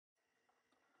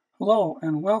Hello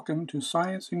and welcome to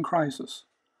Science in Crisis.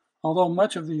 Although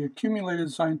much of the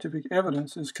accumulated scientific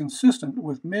evidence is consistent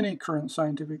with many current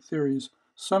scientific theories,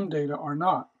 some data are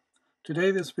not. Today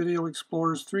this video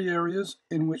explores three areas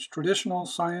in which traditional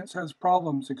science has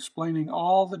problems explaining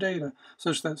all the data,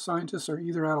 such that scientists are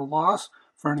either at a loss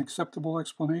for an acceptable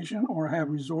explanation or have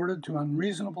resorted to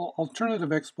unreasonable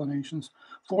alternative explanations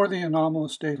for the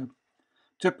anomalous data.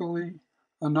 Typically,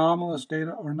 anomalous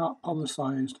data are not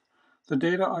publicized. The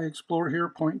data I explore here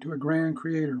point to a grand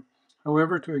creator.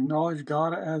 However, to acknowledge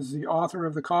God as the author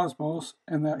of the cosmos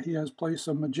and that he has placed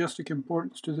some majestic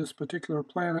importance to this particular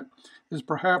planet is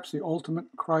perhaps the ultimate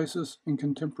crisis in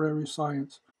contemporary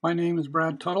science. My name is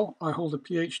Brad Tuttle. I hold a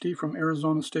PhD from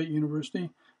Arizona State University,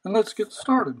 and let's get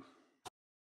started.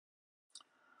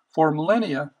 For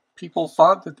millennia, people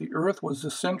thought that the Earth was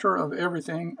the center of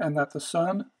everything and that the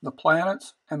sun, the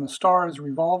planets, and the stars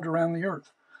revolved around the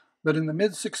Earth. But in the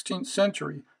mid-16th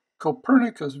century,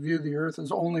 Copernicus viewed the Earth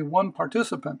as only one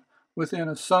participant within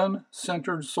a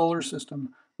sun-centered solar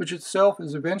system, which itself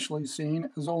is eventually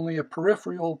seen as only a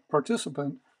peripheral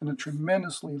participant in a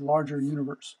tremendously larger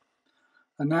universe.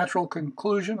 A natural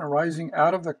conclusion arising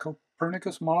out of the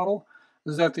Copernicus model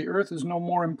is that the Earth is no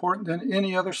more important than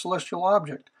any other celestial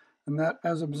object, and that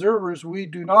as observers we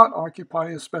do not occupy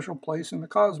a special place in the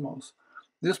cosmos.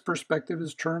 This perspective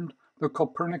is termed the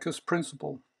Copernicus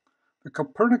principle. The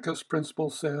Copernicus principle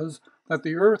says that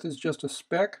the Earth is just a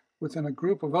speck within a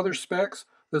group of other specks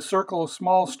that circle a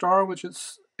small star which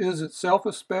is itself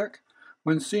a speck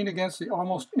when seen against the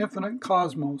almost infinite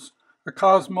cosmos, a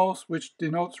cosmos which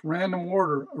denotes random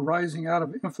order arising out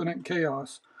of infinite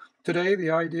chaos. Today the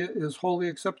idea is wholly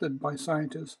accepted by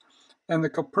scientists, and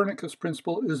the Copernicus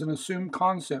principle is an assumed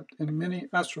concept in many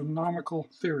astronomical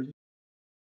theories.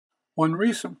 One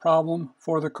recent problem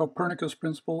for the Copernicus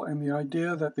principle and the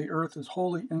idea that the Earth is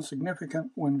wholly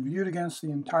insignificant when viewed against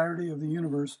the entirety of the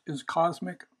universe is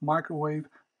cosmic microwave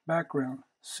background,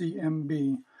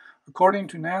 CMB. According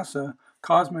to NASA,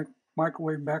 cosmic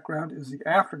microwave background is the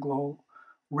afterglow,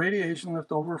 radiation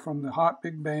left over from the hot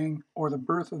Big Bang or the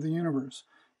birth of the universe.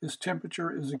 Its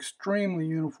temperature is extremely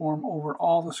uniform over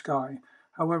all the sky.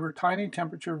 However, tiny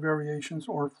temperature variations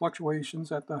or fluctuations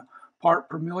at the part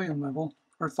per million level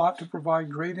are thought to provide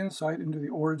great insight into the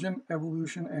origin,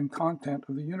 evolution, and content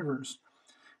of the universe.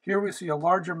 Here we see a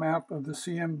larger map of the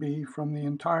CMB from the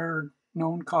entire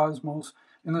known cosmos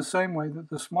in the same way that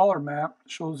the smaller map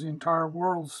shows the entire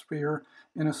world sphere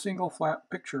in a single flat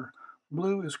picture.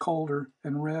 Blue is colder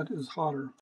and red is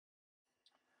hotter.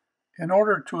 In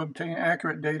order to obtain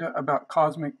accurate data about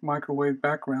cosmic microwave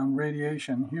background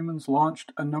radiation, humans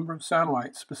launched a number of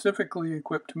satellites specifically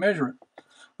equipped to measure it.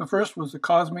 The first was the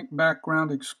Cosmic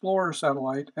Background Explorer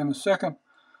satellite, and the second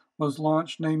was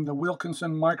launched named the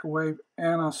Wilkinson Microwave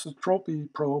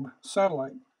Anisotropy Probe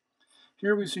satellite.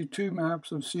 Here we see two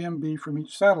maps of CMB from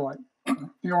each satellite.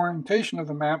 The orientation of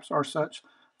the maps are such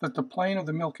that the plane of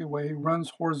the Milky Way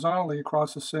runs horizontally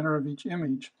across the center of each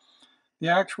image. The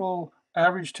actual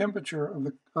average temperature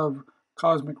of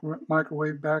cosmic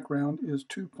microwave background is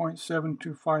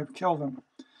 2.725 Kelvin.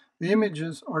 The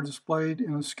images are displayed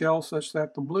in a scale such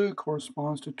that the blue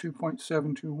corresponds to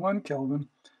 2.721 Kelvin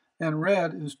and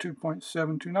red is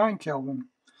 2.729 Kelvin.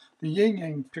 The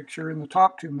yin-yang picture in the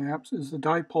top two maps is the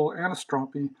dipole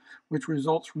anisotropy, which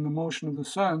results from the motion of the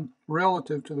sun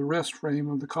relative to the rest frame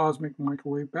of the cosmic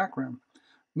microwave background.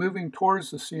 Moving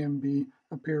towards the CMB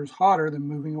appears hotter than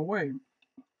moving away.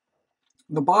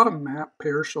 The bottom map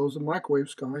pair shows the microwave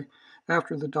sky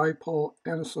after the dipole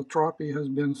anisotropy has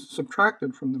been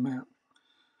subtracted from the map.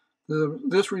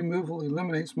 This removal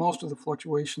eliminates most of the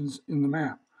fluctuations in the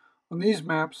map. On these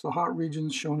maps, the hot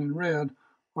regions shown in red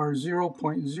are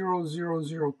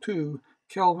 0.0002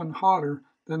 Kelvin hotter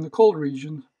than the cold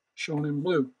regions shown in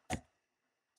blue.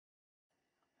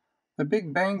 The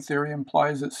Big Bang theory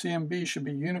implies that CMB should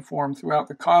be uniform throughout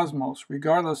the cosmos,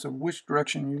 regardless of which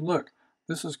direction you look.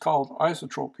 This is called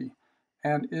isotropy,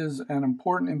 and is an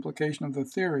important implication of the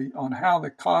theory on how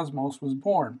the cosmos was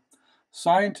born.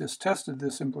 Scientists tested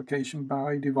this implication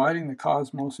by dividing the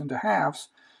cosmos into halves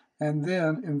and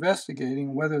then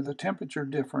investigating whether the temperature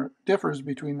differs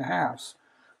between the halves.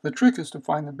 The trick is to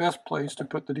find the best place to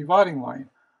put the dividing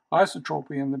line.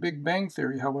 Isotropy and the Big Bang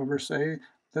theory, however, say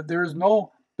that there is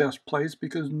no best place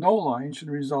because no line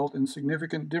should result in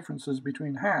significant differences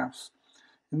between halves.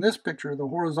 In this picture, the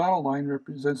horizontal line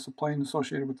represents the plane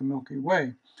associated with the Milky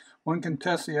Way. One can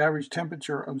test the average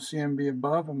temperature of CMB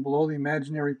above and below the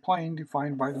imaginary plane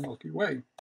defined by the Milky Way.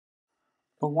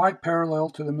 But why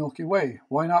parallel to the Milky Way?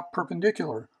 Why not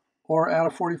perpendicular, or at a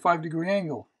 45-degree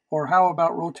angle? Or how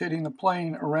about rotating the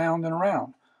plane around and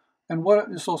around? And what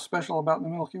is so special about the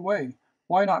Milky Way?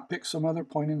 Why not pick some other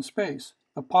point in space?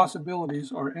 The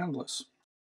possibilities are endless.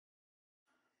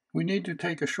 We need to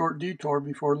take a short detour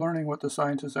before learning what the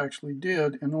scientists actually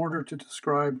did in order to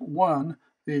describe 1.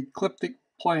 The ecliptic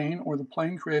plane, or the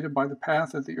plane created by the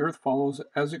path that the Earth follows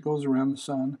as it goes around the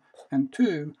Sun, and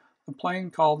 2. The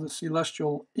plane called the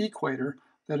celestial equator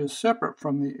that is separate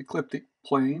from the ecliptic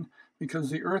plane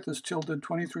because the Earth is tilted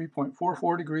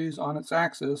 23.44 degrees on its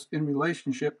axis in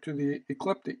relationship to the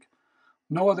ecliptic.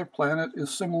 No other planet is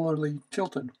similarly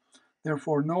tilted.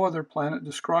 Therefore, no other planet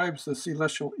describes the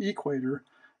celestial equator,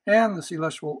 and the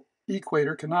celestial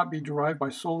equator cannot be derived by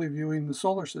solely viewing the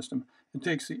solar system. It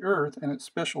takes the Earth and its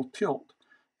special tilt.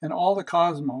 In all the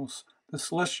cosmos, the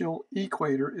celestial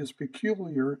equator is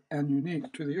peculiar and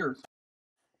unique to the Earth.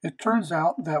 It turns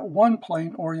out that one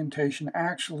plane orientation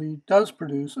actually does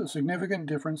produce a significant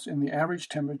difference in the average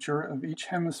temperature of each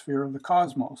hemisphere of the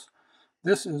cosmos.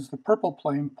 This is the purple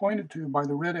plane pointed to by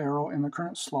the red arrow in the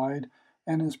current slide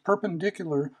and is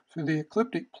perpendicular to the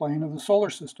ecliptic plane of the solar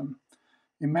system.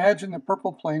 Imagine the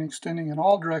purple plane extending in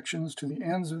all directions to the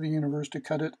ends of the universe to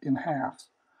cut it in half.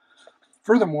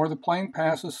 Furthermore, the plane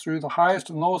passes through the highest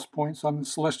and lowest points on the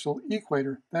celestial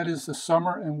equator, that is, the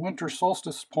summer and winter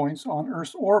solstice points on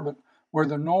Earth's orbit, where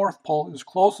the North Pole is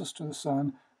closest to the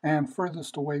Sun and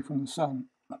furthest away from the Sun.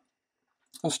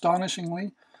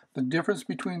 Astonishingly, the difference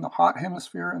between the hot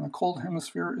hemisphere and the cold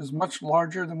hemisphere is much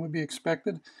larger than would be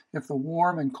expected if the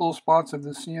warm and cool spots of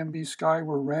the CMB sky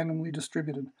were randomly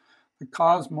distributed. The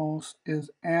cosmos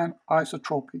is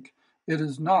anisotropic. It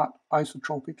is not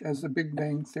isotropic as the Big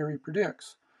Bang theory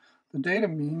predicts. The data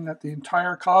mean that the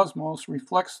entire cosmos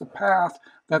reflects the path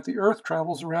that the Earth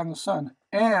travels around the Sun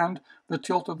and the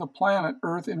tilt of the planet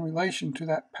Earth in relation to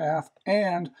that path,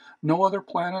 and no other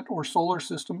planet or solar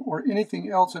system or anything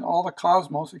else in all the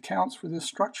cosmos accounts for this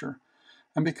structure.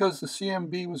 And because the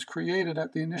CMB was created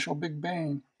at the initial Big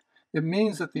Bang, it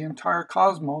means that the entire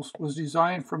cosmos was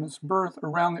designed from its birth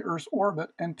around the Earth's orbit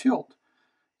and tilt.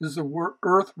 Is the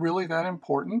Earth really that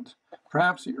important?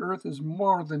 Perhaps the Earth is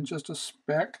more than just a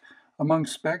speck among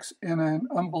specks in an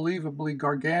unbelievably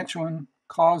gargantuan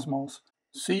cosmos.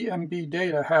 CMB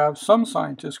data have some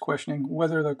scientists questioning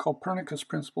whether the Copernicus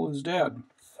principle is dead.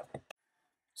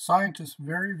 Scientists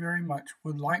very much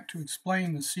would like to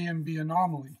explain the CMB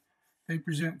anomaly. They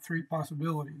present 3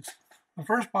 possibilities. The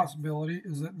first possibility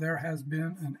is that there has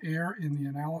been an error in the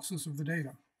analysis of the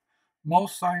data.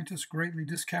 Most scientists greatly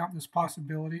discount this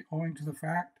possibility owing to the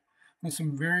fact that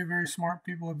some very smart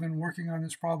people have been working on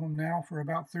this problem now for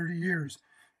about 30 years,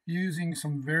 using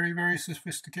some very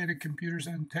sophisticated computers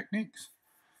and techniques.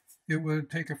 It would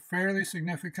take a fairly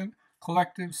significant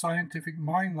collective scientific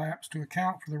mind lapse to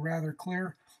account for the rather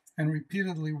clear and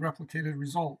repeatedly replicated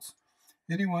results.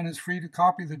 Anyone is free to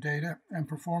copy the data and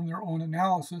perform their own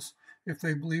analysis if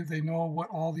they believe they know what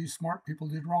all these smart people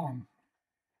did wrong.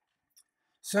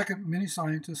 Second, many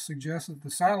scientists suggest that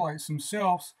the satellites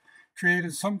themselves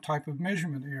created some type of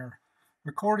measurement error.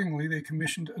 Accordingly, they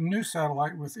commissioned a new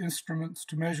satellite with instruments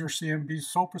to measure CMB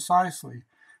so precisely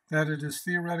that it is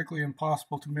theoretically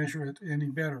impossible to measure it any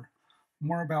better.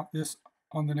 More about this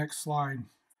on the next slide.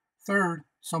 Third,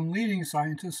 some leading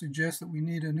scientists suggest that we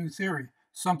need a new theory,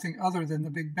 something other than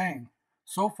the Big Bang.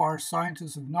 So far,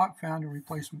 scientists have not found a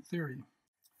replacement theory.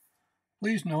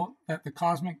 Please note that the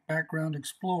Cosmic Background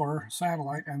Explorer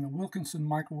satellite and the Wilkinson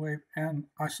Microwave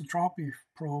Anisotropy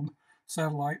Probe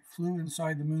satellite flew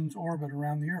inside the Moon's orbit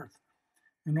around the Earth.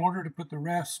 In order to put to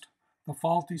rest the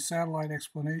faulty satellite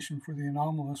explanation for the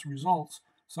anomalous results,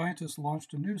 scientists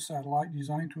launched a new satellite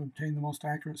designed to obtain the most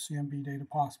accurate CMB data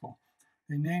possible.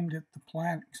 They named it the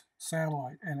Planck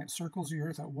satellite, and it circles the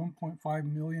Earth at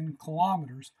 1.5 million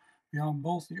kilometers beyond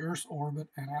both the Earth's orbit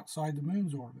and outside the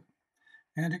Moon's orbit.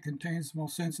 And it contains the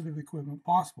most sensitive equipment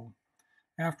possible.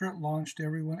 After it launched,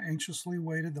 everyone anxiously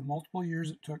waited the multiple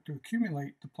years it took to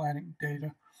accumulate the Planck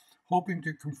data, hoping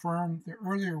to confirm the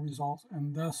earlier results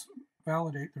and thus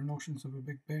validate their notions of a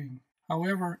Big Bang.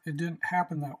 However, it didn't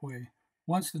happen that way.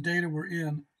 Once the data were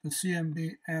in, the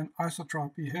CMB and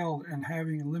isotropy held, and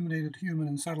having eliminated human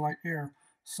and satellite error,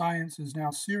 science is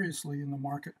now seriously in the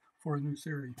market for a new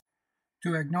theory.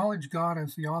 To acknowledge God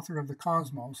as the author of the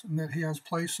cosmos and that he has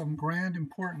placed some grand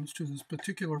importance to this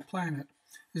particular planet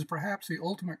is perhaps the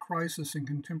ultimate crisis in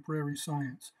contemporary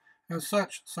science. As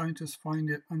such, scientists find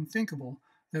it unthinkable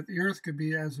that the Earth could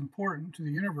be as important to the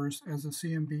universe as the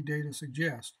CMB data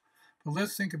suggest. But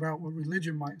let's think about what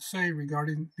religion might say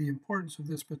regarding the importance of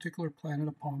this particular planet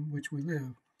upon which we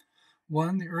live.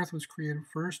 1. The Earth was created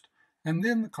first, and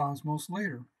then the cosmos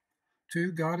later.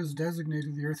 2. God has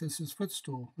designated the Earth as his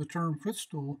footstool. The term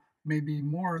footstool may be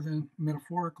more than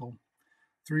metaphorical.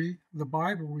 3. The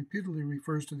Bible repeatedly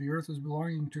refers to the earth as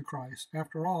belonging to Christ.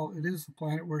 After all, it is the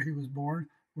planet where he was born,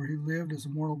 where he lived as a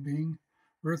mortal being.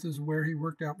 Earth is where he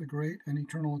worked out the great and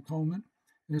eternal atonement.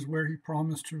 It is where he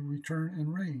promised to return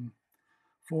and reign.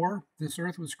 4. This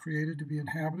earth was created to be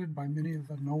inhabited by many of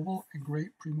the noble and great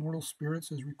premortal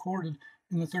spirits as recorded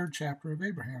in the 3rd chapter of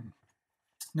Abraham.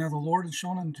 Now the Lord has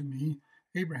shown unto me,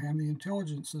 Abraham, the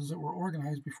intelligences that were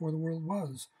organized before the world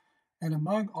was, and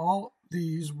among all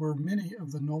these were many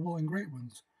of the noble and great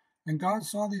ones. And God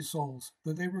saw these souls,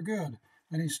 that they were good,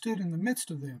 and he stood in the midst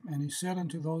of them, and he said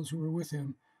unto those who were with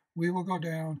him, We will go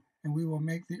down, and we will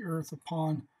make the earth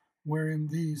upon wherein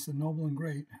these, the noble and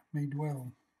great, may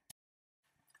dwell.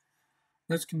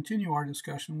 Let's continue our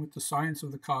discussion with the science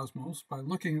of the cosmos by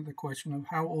looking at the question of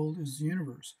how old is the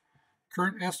universe.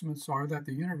 Current estimates are that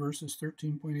the universe is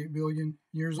 13.8 billion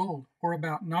years old, or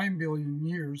about 9 billion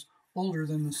years older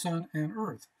than the Sun and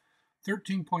Earth.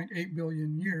 13.8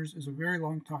 billion years is a very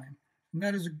long time, and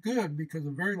that is good because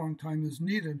a very long time is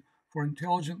needed for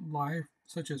intelligent life,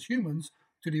 such as humans,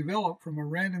 to develop from a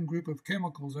random group of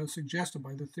chemicals as suggested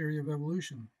by the theory of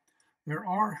evolution. There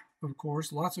are, of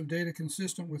course, lots of data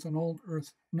consistent with an old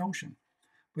Earth notion,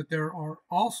 but there are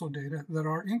also data that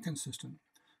are inconsistent.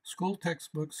 School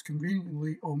textbooks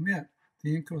conveniently omit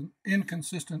the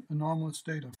inconsistent anomalous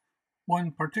data.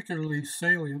 One particularly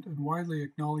salient and widely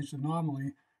acknowledged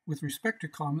anomaly with respect to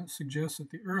comets suggests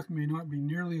that the Earth may not be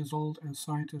nearly as old as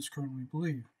scientists currently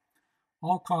believe.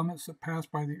 All comets that pass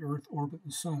by the Earth orbit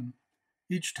the Sun.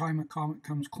 Each time a comet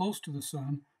comes close to the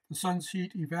Sun's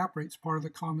heat evaporates part of the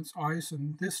comet's ice,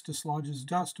 and this dislodges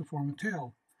dust to form a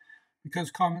tail.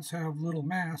 Because comets have little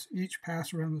mass, each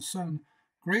pass around the Sun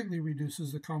greatly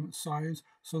reduces the comet's size,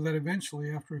 so that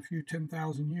eventually, after a few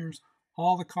 10,000 years,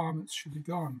 all the comets should be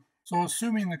gone. So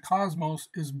assuming the cosmos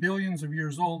is billions of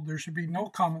years old, there should be no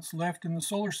comets left in the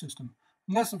solar system,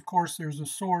 unless of course there's a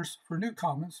source for new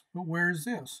comets, but where is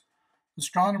this?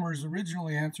 Astronomers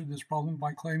originally answered this problem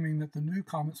by claiming that the new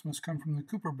comets must come from the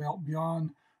Kuiper belt beyond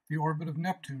the orbit of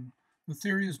Neptune. The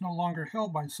theory is no longer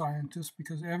held by scientists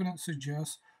because evidence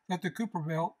suggests that the Kuiper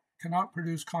belt cannot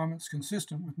produce comets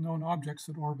consistent with known objects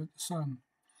that orbit the Sun.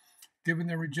 Given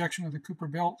their rejection of the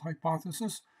Kuiper belt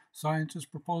hypothesis, scientists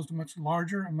proposed a much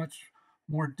larger and much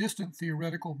more distant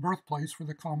theoretical birthplace for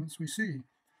the comets we see.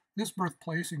 This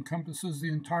birthplace encompasses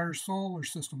the entire solar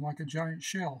system like a giant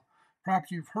shell.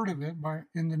 Perhaps you've heard of it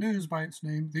in the news by its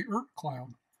name, the Oort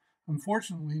cloud.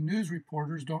 Unfortunately, news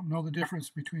reporters don't know the difference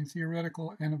between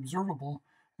theoretical and observable,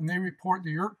 and they report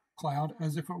the Oort cloud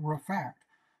as if it were a fact.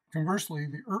 Conversely,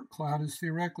 the Oort cloud is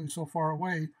theoretically so far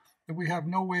away that we have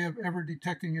no way of ever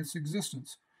detecting its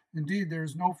existence. Indeed, there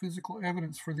is no physical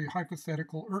evidence for the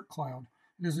hypothetical Oort cloud.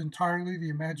 It is entirely the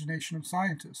imagination of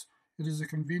scientists. It is a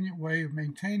convenient way of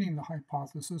maintaining the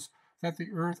hypothesis that the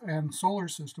Earth and solar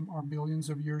system are billions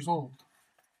of years old.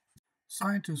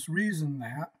 Scientists reason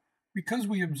that because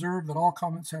we observe that all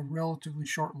comets have relatively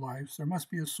short lives, there must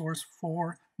be a source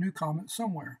for new comets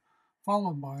somewhere,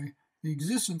 followed by the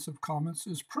existence of comets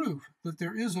is proof that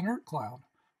there is an Oort cloud.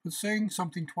 But saying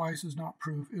something twice is not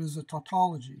proof, it is a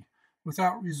tautology.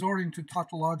 Without resorting to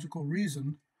tautological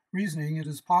reasoning, it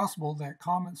is possible that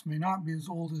comets may not be as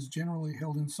old as generally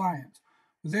held in science.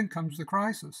 But then comes the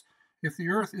crisis. If the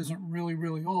Earth isn't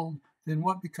really old, then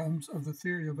what becomes of the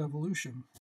theory of evolution?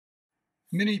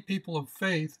 Many people of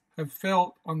faith have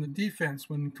felt on the defense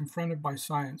when confronted by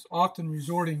science, often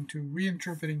resorting to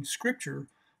reinterpreting Scripture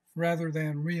rather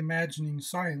than reimagining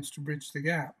science to bridge the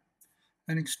gap.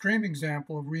 An extreme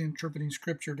example of reinterpreting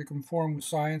Scripture to conform with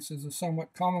science is a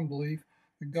somewhat common belief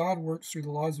that God works through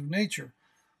the laws of nature.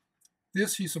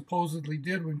 This he supposedly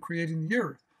did when creating the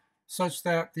earth, such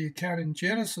that the account in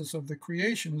Genesis of the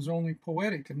creation is only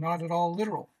poetic and not at all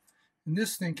literal. In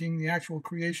this thinking, the actual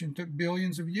creation took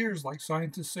billions of years, like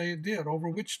scientists say it did, over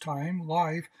which time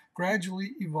life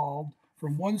gradually evolved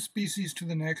from one species to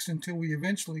the next until we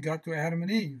eventually got to Adam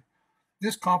and Eve.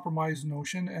 This compromised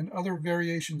notion and other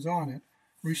variations on it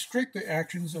restrict the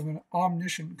actions of an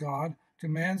omniscient God to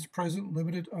man's present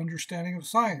limited understanding of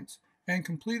science and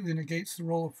completely negates the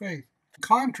role of faith. In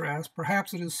contrast,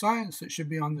 perhaps it is science that should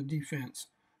be on the defense.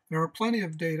 There are plenty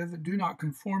of data that do not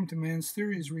conform to man's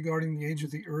theories regarding the age of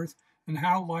the earth and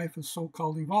how life is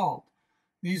so-called evolved.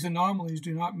 These anomalies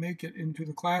do not make it into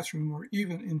the classroom or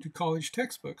even into college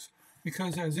textbooks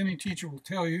because, as any teacher will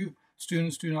tell you,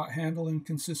 students do not handle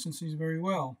inconsistencies very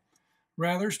well.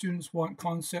 Rather, students want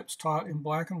concepts taught in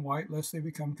black and white lest they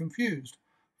become confused.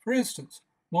 For instance,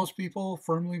 most people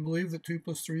firmly believe that 2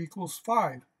 plus 3 equals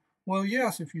 5. Well,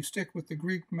 yes, if you stick with the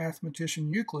Greek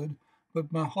mathematician Euclid,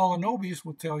 but Mahalanobis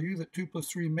will tell you that 2 plus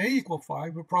 3 may equal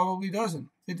 5, but probably doesn't.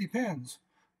 It depends.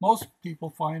 Most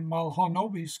people find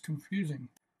Malhonobis confusing.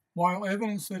 While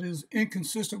evidence that is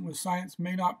inconsistent with science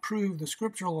may not prove the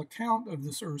scriptural account of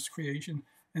this earth's creation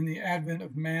and the advent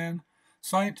of man,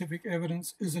 scientific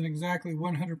evidence isn't exactly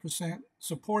 100%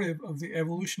 supportive of the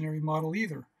evolutionary model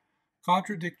either.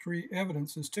 Contradictory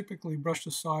evidence is typically brushed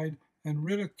aside and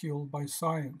ridiculed by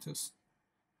scientists.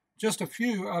 Just a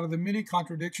few out of the many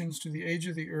contradictions to the age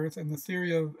of the earth and the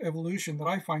theory of evolution that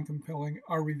I find compelling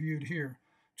are reviewed here.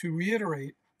 To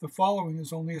reiterate, the following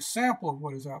is only a sample of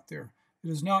what is out there. It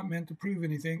is not meant to prove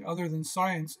anything other than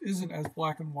science isn't as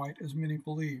black and white as many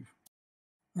believe.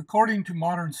 According to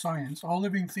modern science, all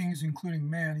living things, including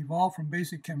man, evolved from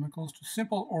basic chemicals to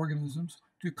simple organisms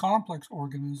to complex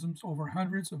organisms over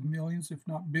hundreds of millions, if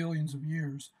not billions, of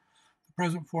years. The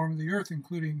present form of the Earth,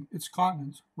 including its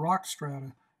continents, rock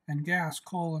strata, and gas,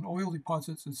 coal, and oil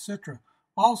deposits, etc.,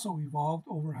 also evolved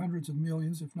over hundreds of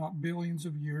millions, if not billions,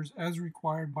 of years as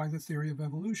required by the theory of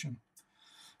evolution.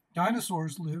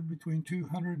 Dinosaurs lived between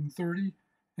 230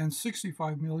 and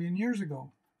 65 million years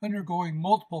ago, undergoing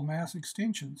multiple mass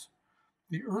extinctions.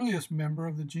 The earliest member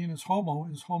of the genus Homo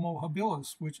is Homo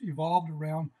habilis, which evolved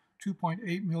around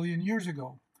 2.8 million years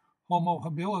ago. Homo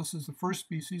habilis is the first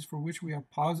species for which we have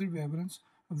positive evidence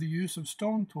of the use of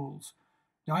stone tools.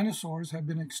 Dinosaurs have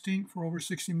been extinct for over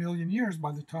 60 million years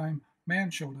by the time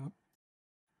man showed up.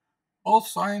 Both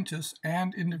scientists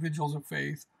and individuals of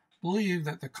faith believe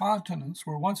that the continents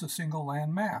were once a single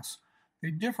land mass.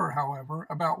 They differ, however,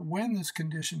 about when this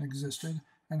condition existed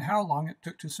and how long it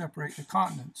took to separate the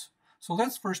continents. So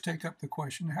let's first take up the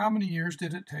question, how many years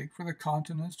did it take for the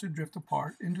continents to drift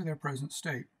apart into their present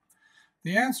state?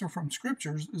 The answer from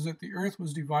scriptures is that the earth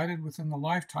was divided within the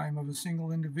lifetime of a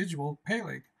single individual,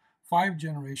 Peleg, 5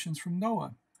 generations from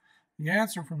Noah. The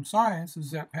answer from science is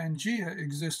that Pangaea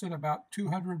existed about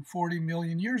 240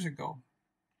 million years ago.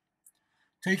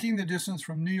 Taking the distance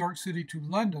from New York City to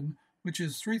London, which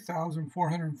is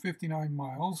 3,459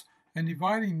 miles, and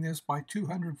dividing this by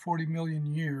 240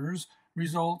 million years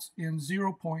results in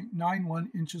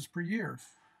 0.91 inches per year.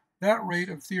 That rate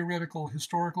of theoretical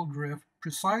historical drift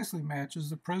precisely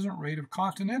matches the present rate of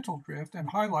continental drift and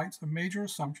highlights a major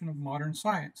assumption of modern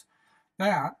science,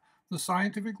 that the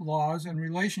scientific laws and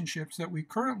relationships that we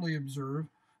currently observe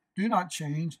do not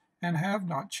change and have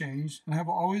not changed and have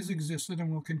always existed and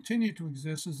will continue to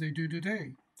exist as they do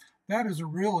today. That is a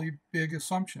really big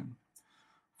assumption.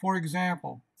 For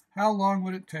example, how long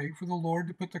would it take for the Lord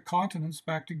to put the continents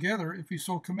back together if he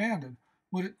so commanded?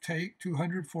 Would it take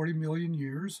 240 million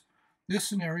years? This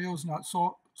scenario is not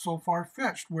so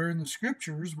far-fetched, where in the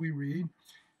scriptures we read,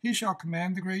 "He shall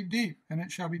command the great deep, and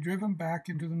it shall be driven back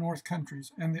into the north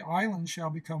countries, and the islands shall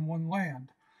become one land,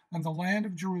 and the land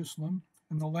of Jerusalem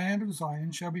and the land of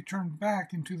Zion shall be turned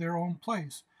back into their own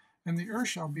place, and the earth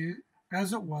shall be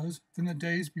as it was in the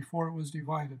days before it was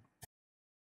divided."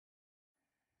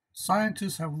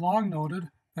 Scientists have long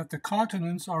noted that the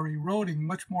continents are eroding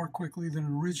much more quickly than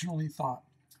originally thought.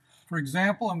 For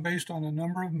example, and based on a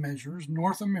number of measures,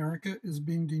 North America is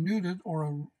being denuded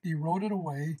or eroded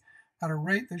away at a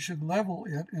rate that should level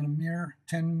it in a mere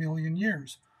 10 million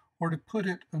years. Or to put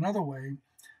it another way,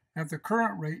 at the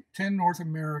current rate, 10 North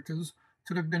Americas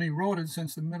could have been eroded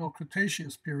since the Middle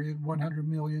Cretaceous period 100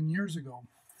 million years ago.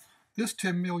 This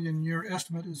 10 million year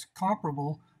estimate is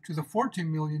comparable to the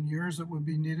 14 million years that would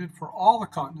be needed for all the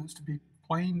continents to be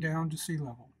planed down to sea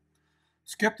level.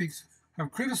 Skeptics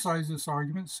have criticized this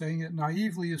argument, saying it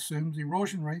naively assumes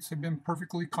erosion rates have been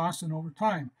perfectly constant over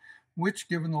time, which,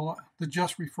 given the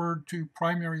just referred to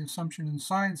primary assumption in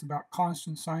science about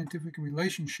constant scientific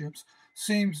relationships,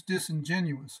 seems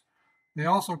disingenuous. They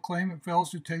also claim it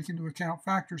fails to take into account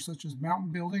factors such as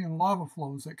mountain building and lava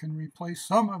flows that can replace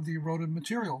some of the eroded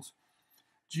materials.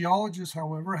 Geologists,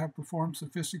 however, have performed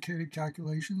sophisticated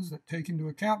calculations that take into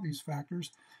account these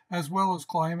factors, as well as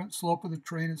climate, slope of the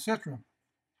terrain, etc.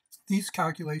 These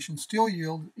calculations still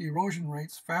yield erosion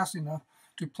rates fast enough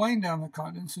to plane down the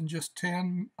continents in just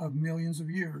 10 of millions of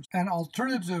years. An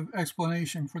alternative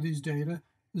explanation for these data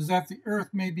is that the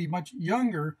Earth may be much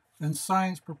younger than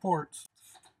science purports.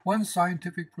 One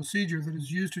scientific procedure that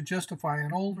is used to justify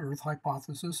an old Earth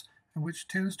hypothesis, and which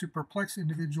tends to perplex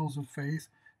individuals of faith,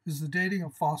 is the dating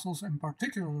of fossils, and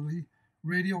particularly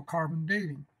radiocarbon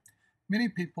dating. Many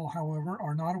people, however,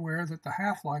 are not aware that the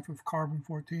half-life of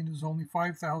carbon-14 is only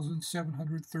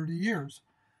 5,730 years.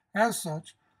 As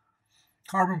such,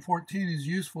 carbon-14 is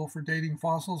useful for dating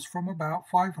fossils from about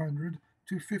 500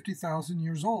 to 50,000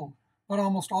 years old, but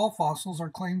almost all fossils are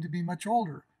claimed to be much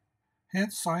older.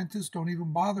 Hence, scientists don't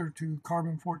even bother to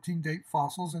carbon-14 date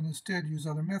fossils and instead use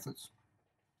other methods.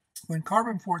 When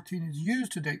carbon-14 is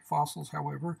used to date fossils,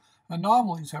 however,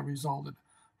 anomalies have resulted.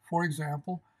 For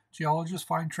example, geologists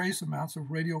find trace amounts of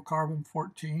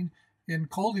radiocarbon-14 in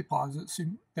coal deposits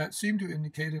that seem to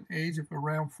indicate an age of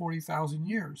around 40,000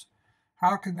 years.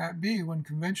 How can that be when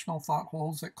conventional thought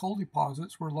holds that coal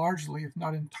deposits were largely, if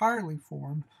not entirely,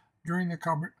 formed during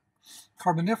the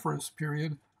Carboniferous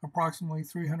period approximately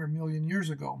 300 million years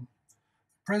ago?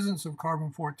 The presence of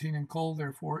carbon-14 in coal,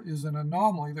 therefore, is an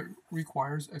anomaly that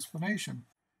requires explanation.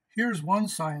 Here's one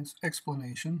science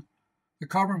explanation. The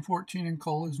carbon-14 in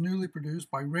coal is newly produced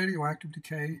by radioactive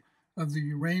decay of the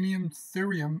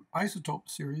uranium-thorium isotope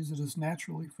series that is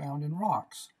naturally found in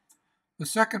rocks. The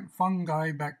second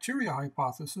fungi-bacteria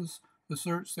hypothesis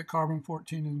asserts that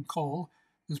carbon-14 in coal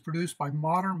is produced by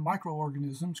modern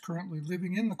microorganisms currently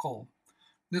living in the coal.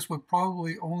 This would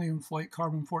probably only inflate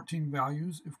carbon-14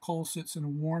 values if coal sits in a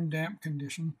warm, damp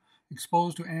condition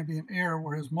exposed to ambient air,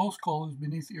 whereas most coal is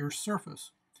beneath the Earth's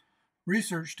surface.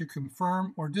 Research to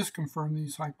confirm or disconfirm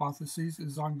these hypotheses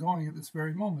is ongoing at this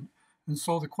very moment, and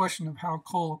so the question of how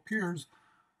coal appears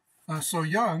so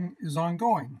young is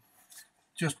ongoing.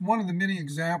 Just one of the many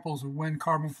examples of when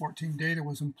carbon-14 data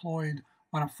was employed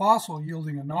on a fossil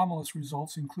yielding anomalous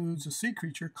results includes a sea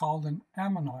creature called an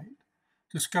ammonite,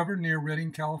 discovered near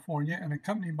Redding, California, and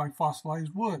accompanied by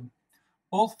fossilized wood.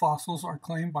 Both fossils are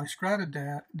claimed by strata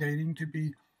dating to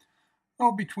be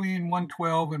between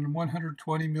 112 and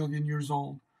 120 million years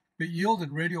old, but yielded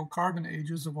radiocarbon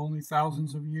ages of only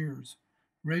thousands of years.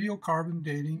 Radiocarbon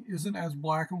dating isn't as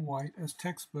black and white as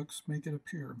textbooks make it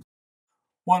appear.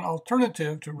 One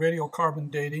alternative to radiocarbon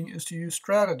dating is to use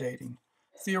strata dating.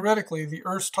 Theoretically, the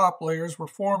Earth's top layers were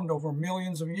formed over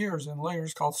millions of years in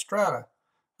layers called strata.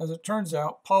 As it turns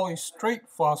out, polystrate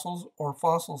fossils, or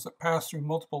fossils that pass through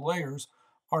multiple layers,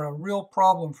 are a real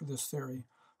problem for this theory.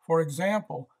 For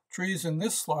example, trees in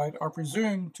this slide are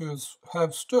presumed to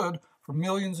have stood for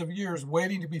millions of years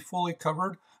waiting to be fully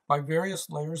covered by various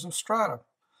layers of strata.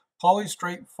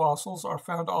 Polystrate fossils are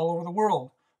found all over the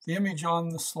world. The image on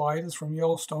the slide is from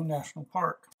Yellowstone National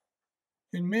Park.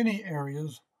 In many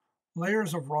areas,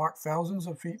 layers of rock thousands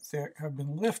of feet thick have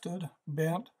been lifted,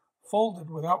 bent, folded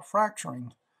without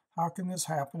fracturing. How can this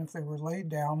happen if they were laid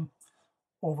down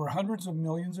over hundreds of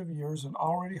millions of years and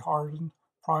already hardened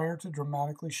prior to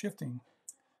dramatically shifting?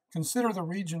 Consider the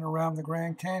region around the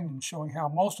Grand Canyon, showing how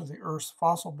most of the Earth's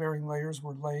fossil-bearing layers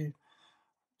were laid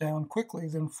down quickly,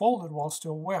 then folded while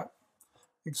still wet.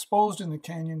 Exposed in the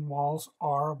canyon walls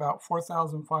are about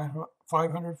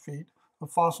 4,500 feet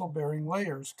of fossil-bearing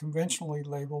layers, conventionally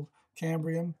labeled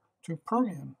Cambrian to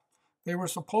Permian. They were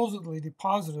supposedly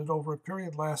deposited over a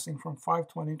period lasting from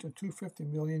 520 to 250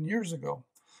 million years ago.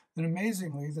 And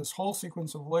amazingly, this whole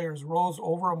sequence of layers rose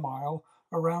over a mile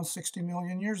around 60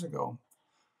 million years ago.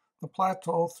 The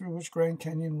plateau through which Grand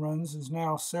Canyon runs is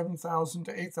now 7,000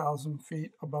 to 8,000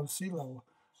 feet above sea level.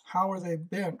 How are they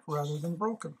bent rather than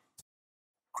broken?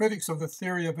 Critics of the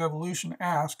theory of evolution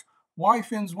ask, why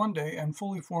fins one day and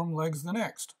fully formed legs the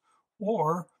next?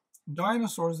 Or,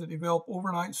 dinosaurs that develop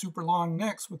overnight super long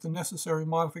necks with the necessary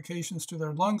modifications to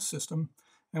their lung system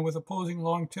and with opposing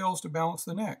long tails to balance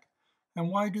the neck? And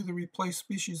why do the replaced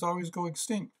species always go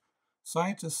extinct?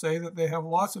 Scientists say that they have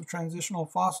lots of transitional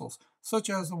fossils, such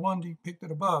as the one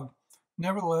depicted above.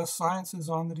 Nevertheless, science is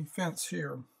on the defense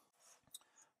here.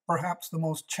 Perhaps the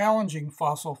most challenging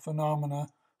fossil phenomena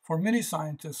for many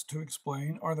scientists to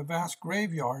explain are the vast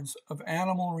graveyards of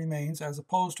animal remains as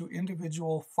opposed to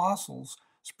individual fossils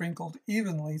sprinkled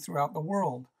evenly throughout the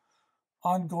world.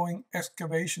 Ongoing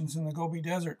excavations in the Gobi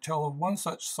Desert tell of one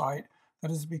such site that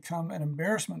has become an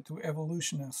embarrassment to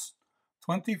evolutionists.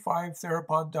 25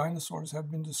 theropod dinosaurs have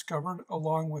been discovered,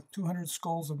 along with 200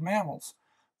 skulls of mammals.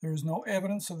 There is no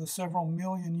evidence of the several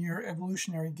million-year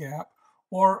evolutionary gap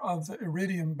or of the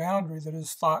iridium boundary that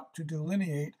is thought to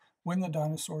delineate when the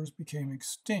dinosaurs became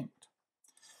extinct.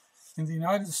 In the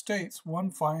United States,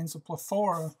 one finds a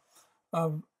plethora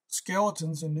of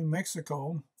skeletons in New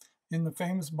Mexico, in the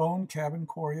famous Bone Cabin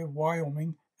Quarry of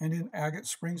Wyoming, and in Agate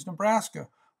Springs, Nebraska,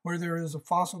 where there is a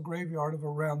fossil graveyard of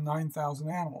around 9,000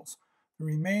 animals. The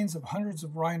remains of hundreds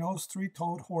of rhinos,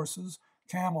 three-toed horses,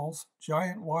 camels,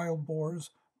 giant wild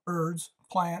boars, birds,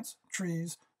 plants,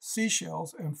 trees,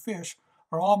 seashells, and fish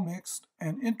are all mixed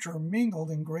and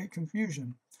intermingled in great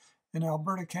confusion. In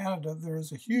Alberta, Canada, there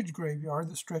is a huge graveyard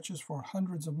that stretches for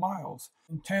hundreds of miles.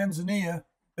 In Tanzania,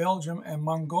 Belgium, and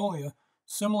Mongolia,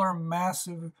 similar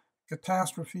massive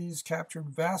catastrophes captured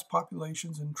vast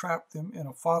populations and trapped them in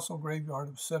a fossil graveyard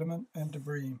of sediment and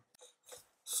debris.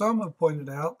 Some have pointed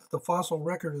out that the fossil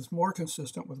record is more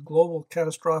consistent with global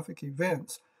catastrophic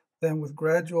events than with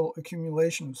gradual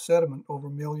accumulation of sediment over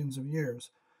millions of years.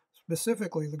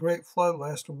 Specifically, the Great Flood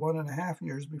lasted 1.5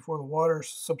 years before the water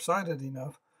subsided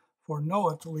enough for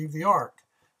Noah to leave the ark.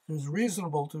 It is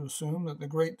reasonable to assume that the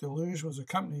Great Deluge was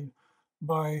accompanied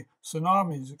by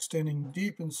tsunamis extending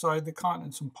deep inside the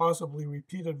continents and possibly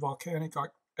repeated volcanic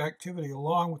activity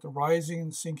along with the rising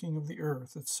and sinking of the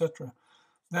earth, etc.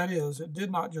 That is, it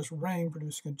did not just rain,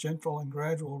 producing a gentle and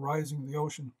gradual rising of the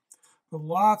ocean, but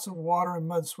lots of water and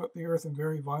mud swept the earth in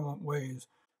very violent ways.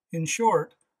 In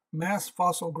short, mass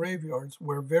fossil graveyards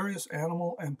where various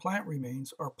animal and plant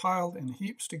remains are piled in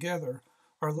heaps together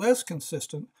are less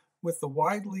consistent with the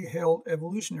widely held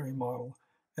evolutionary model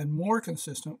and more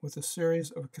consistent with a series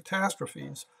of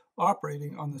catastrophes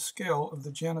operating on the scale of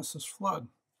the Genesis flood.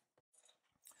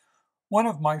 One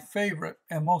of my favorite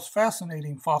and most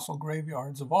fascinating fossil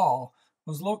graveyards of all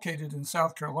was located in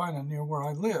South Carolina near where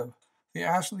I live. The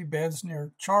Ashley Beds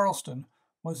near Charleston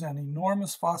was an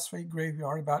enormous phosphate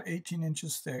graveyard about 18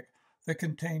 inches thick that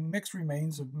contained mixed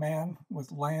remains of man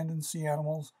with land and sea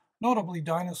animals, notably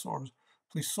dinosaurs,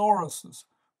 plecosauruses,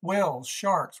 whales,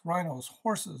 sharks, rhinos,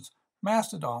 horses,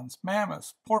 mastodons,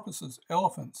 mammoths, porpoises,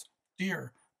 elephants,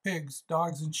 deer, pigs,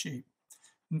 dogs, and sheep.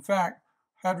 In fact,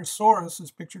 Hadrosaurus is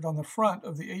pictured on the front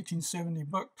of the 1870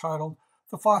 book titled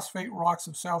The Phosphate Rocks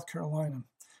of South Carolina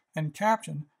and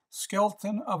captioned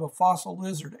Skeleton of a Fossil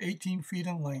Lizard 18 feet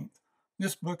in length.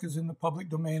 This book is in the public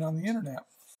domain on the internet.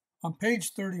 On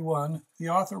page 31, the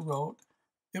author wrote,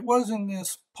 "It was in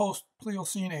this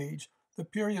post-Pliocene age, the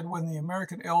period when the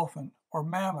American elephant or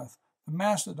mammoth, the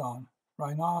mastodon,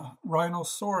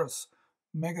 rhinoceros,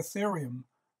 megatherium,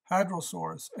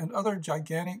 hadrosaurus, and other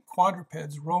gigantic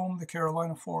quadrupeds roamed the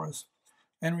Carolina forests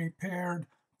and repaired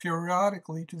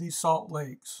periodically to these salt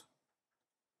lakes.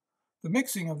 The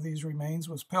mixing of these remains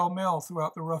was pell-mell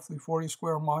throughout the roughly 40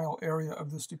 square mile area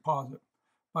of this deposit.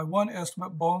 By one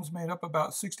estimate, bones made up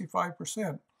about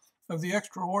 65% of the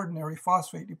extraordinary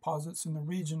phosphate deposits in the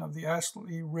region of the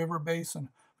Ashley River Basin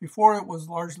before it was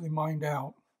largely mined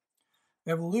out.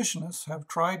 Evolutionists have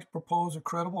tried to propose a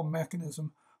credible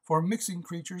mechanism for mixing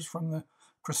creatures from the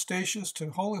Cretaceous to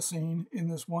Holocene in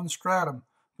this one stratum,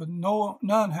 but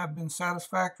none have been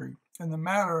satisfactory, and the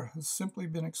matter has simply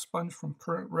been expunged from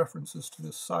current references to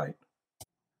this site.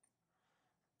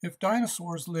 If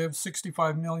dinosaurs lived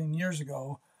 65 million years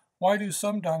ago, why do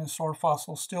some dinosaur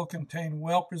fossils still contain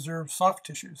well-preserved soft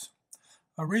tissues?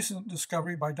 A recent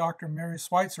discovery by Dr. Mary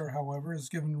Schweitzer, however, has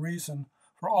given reason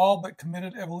for all but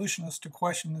committed evolutionists to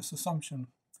question this assumption.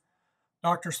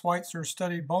 Dr. Schweitzer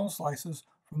studied bone slices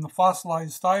from the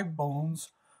fossilized thigh bones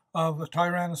of the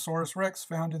Tyrannosaurus rex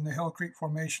found in the Hell Creek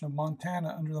Formation of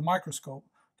Montana under the microscope.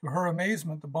 To her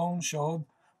amazement, the bones showed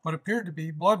what appeared to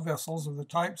be blood vessels of the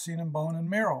type seen in bone and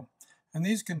marrow, and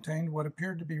these contained what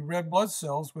appeared to be red blood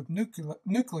cells with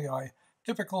nuclei,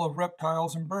 typical of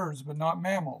reptiles and birds, but not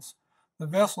mammals. The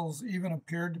vessels even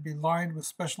appeared to be lined with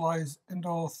specialized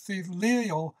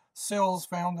endothelial cells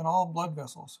found in all blood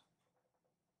vessels.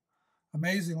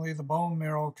 Amazingly, the bone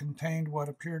marrow contained what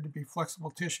appeared to be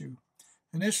flexible tissue.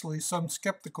 Initially, some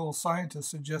skeptical scientists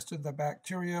suggested that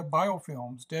bacteria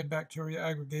biofilms, dead bacteria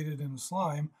aggregated in a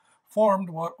slime, formed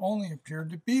what only appeared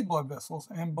to be blood vessels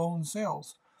and bone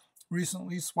cells.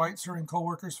 Recently, Schweitzer and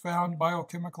co-workers found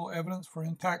biochemical evidence for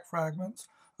intact fragments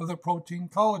of the protein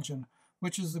collagen,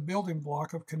 which is the building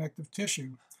block of connective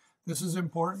tissue. This is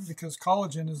important because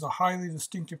collagen is a highly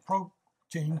distinctive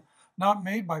protein not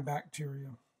made by bacteria.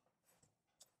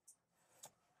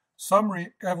 Some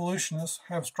evolutionists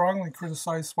have strongly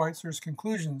criticized Schweitzer's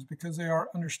conclusions because they are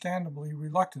understandably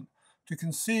reluctant to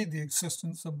concede the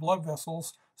existence of blood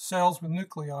vessels, cells with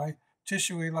nuclei,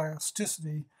 tissue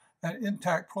elasticity, and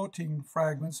intact protein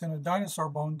fragments in a dinosaur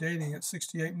bone dating at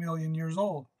 68 million years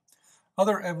old.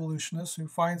 Other evolutionists who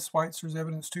find Schweitzer's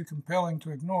evidence too compelling to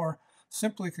ignore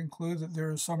simply conclude that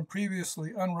there is some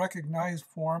previously unrecognized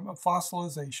form of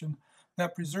fossilization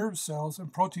that preserves cells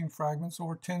and protein fragments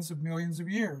over tens of millions of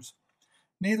years.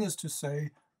 Needless to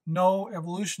say, no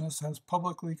evolutionist has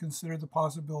publicly considered the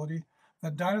possibility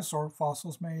that dinosaur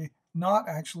fossils may not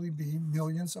actually be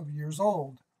millions of years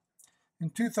old. In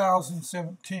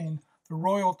 2017, the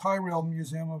Royal Tyrrell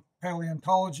Museum of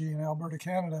Paleontology in Alberta,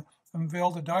 Canada,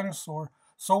 unveiled a dinosaur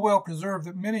so well preserved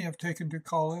that many have taken to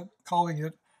calling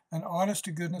it an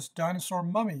honest-to-goodness dinosaur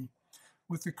mummy.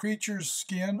 With the creature's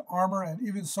skin, armor, and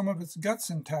even some of its guts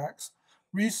intact,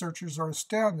 researchers are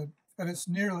astounded at its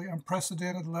nearly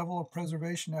unprecedented level of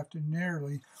preservation after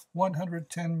nearly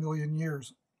 110 million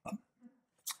years.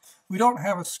 "We don't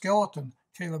have a skeleton,"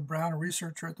 Caleb Brown, a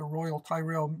researcher at the Royal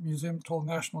Tyrrell Museum, told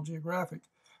National Geographic.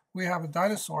 "We have a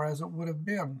dinosaur as it would have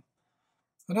been."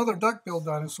 Another duck-billed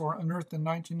dinosaur unearthed in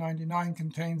 1999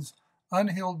 contains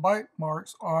unhealed bite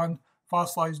marks on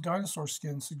fossilized dinosaur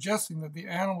skin, suggesting that the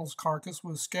animal's carcass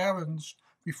was scavenged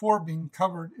before being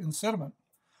covered in sediment.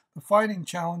 The finding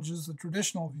challenges the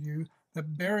traditional view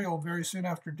that burial very soon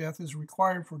after death is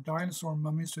required for dinosaur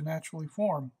mummies to naturally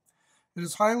form. It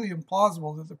is highly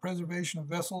implausible that the preservation of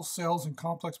vessels, cells, and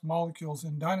complex molecules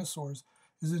in dinosaurs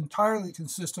is entirely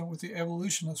consistent with the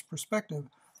evolutionist perspective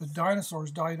that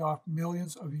dinosaurs died off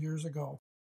millions of years ago.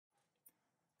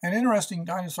 An interesting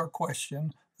dinosaur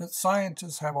question that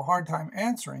scientists have a hard time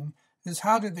answering is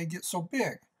how did they get so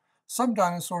big? Some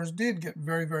dinosaurs did get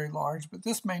very, very large, but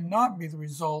this may not be the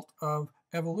result of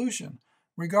evolution.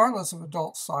 Regardless of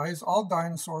adult size, all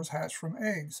dinosaurs hatch from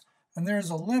eggs, and there is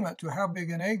a limit to how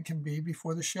big an egg can be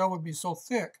before the shell would be so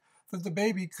thick that the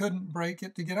baby couldn't break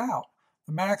it to get out.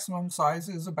 The maximum size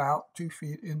is about 2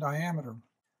 feet in diameter.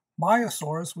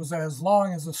 Myosaurus was as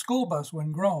long as a school bus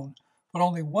when grown, but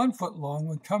only 1 foot long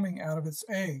when coming out of its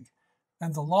egg,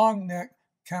 and the long-necked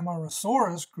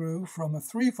Camarasaurus grew from a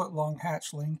 3-foot-long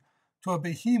hatchling to a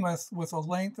behemoth with a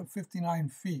length of 59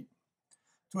 feet.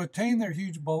 To attain their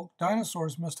huge bulk,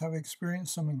 dinosaurs must have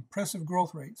experienced some impressive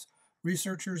growth rates.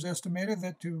 Researchers estimated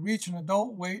that to reach an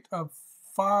adult weight of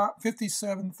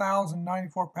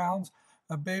 57,094 pounds,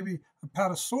 a baby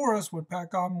Apatosaurus would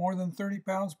pack on more than 30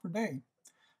 pounds per day.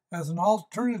 As an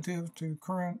alternative to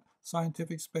current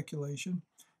scientific speculation,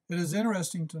 it is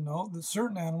interesting to note that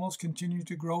certain animals continue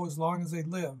to grow as long as they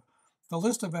live. The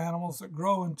list of animals that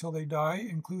grow until they die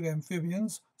include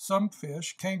amphibians, some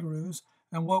fish, kangaroos,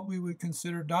 and what we would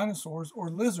consider dinosaurs or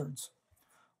lizards.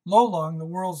 Lolong, the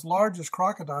world's largest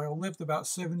crocodile, lived about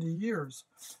 70 years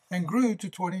and grew to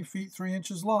 20 feet 3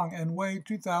 inches long and weighed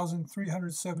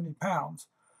 2,370 pounds.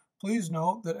 Please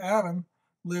note that Adam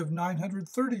lived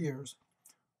 930 years.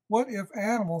 What if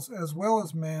animals as well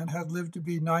as man had lived to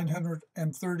be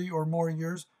 930 or more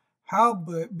years? How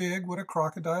big would a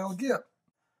crocodile get?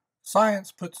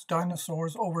 Science puts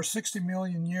dinosaurs over 60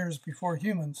 million years before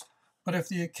humans, but if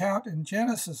the account in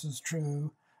Genesis is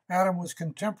true, Adam was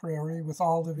contemporary with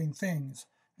all living things.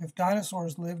 If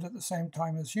dinosaurs lived at the same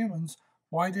time as humans,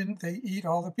 why didn't they eat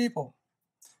all the people?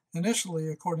 Initially,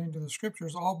 according to the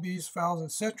scriptures, all beasts, fowls,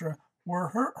 etc.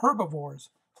 were herbivores.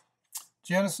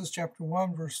 Genesis chapter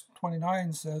 1 verse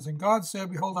 29 says, And God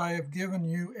said, Behold, I have given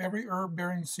you every herb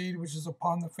bearing seed which is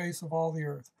upon the face of all the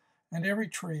earth, and every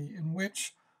tree in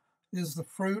which is the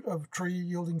fruit of a tree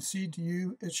yielding seed to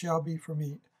you, it shall be for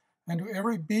meat. And to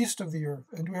every beast of the earth,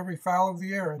 and to every fowl of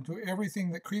the air, and to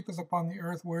everything that creepeth upon the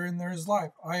earth wherein there is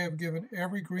life, I have given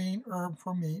every green herb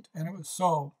for meat, and it was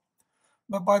so.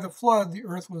 But by the flood the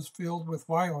earth was filled with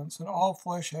violence, and all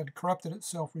flesh had corrupted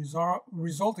itself,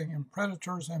 resulting in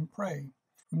predators and prey.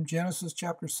 From Genesis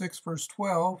chapter 6, verse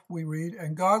 12, we read,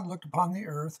 And God looked upon the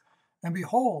earth, and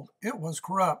behold, it was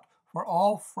corrupt, for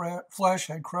all flesh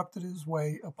had corrupted his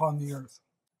way upon the earth.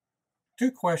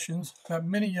 2 questions that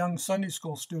many young Sunday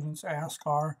school students ask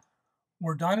are,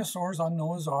 were dinosaurs on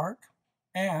Noah's Ark?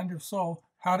 And if so,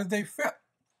 how did they fit?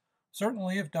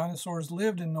 Certainly, if dinosaurs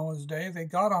lived in Noah's day, they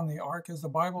got on the ark, as the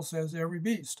Bible says, every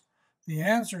beast. The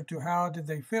answer to how did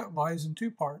they fit lies in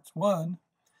 2 parts. 1,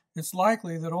 it's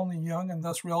likely that only young and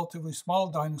thus relatively small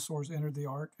dinosaurs entered the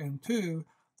ark, and 2,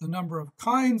 the number of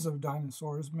kinds of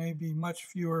dinosaurs may be much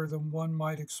fewer than one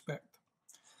might expect.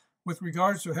 With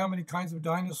regards to how many kinds of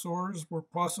dinosaurs were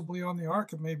possibly on the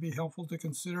ark, it may be helpful to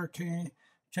consider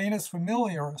Canis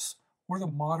familiaris, or the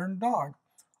modern dog.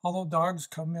 Although dogs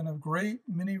come in a great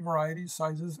many varieties,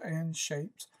 sizes, and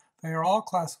shapes, they are all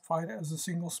classified as a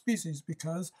single species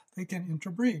because they can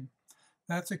interbreed.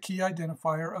 That's a key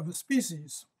identifier of a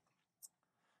species.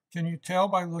 Can you tell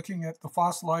by looking at the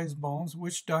fossilized bones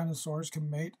which dinosaurs can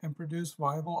mate and produce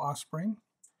viable offspring?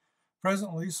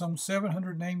 Presently, some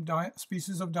 700 named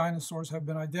species of dinosaurs have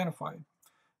been identified.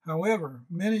 However,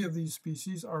 many of these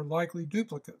species are likely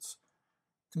duplicates.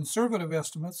 Conservative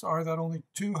estimates are that only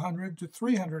 200 to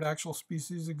 300 actual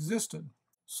species existed.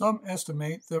 Some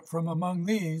estimate that from among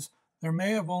these, there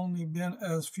may have only been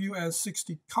as few as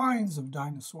 60 kinds of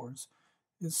dinosaurs.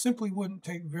 It simply wouldn't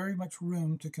take very much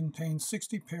room to contain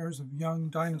 60 pairs of young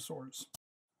dinosaurs.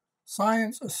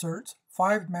 Science asserts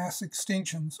 5 mass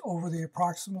extinctions over the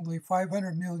approximately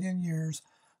 500 million years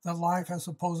that life has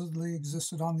supposedly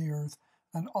existed on the earth,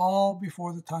 and all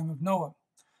before the time of Noah.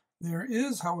 There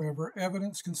is, however,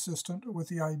 evidence consistent with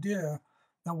the idea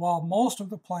that while most of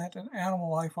the plant and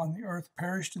animal life on the earth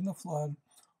perished in the flood,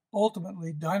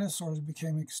 ultimately dinosaurs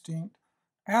became extinct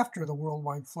after the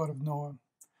worldwide flood of Noah.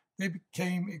 They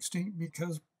became extinct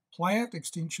because plant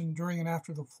extinction during and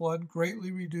after the flood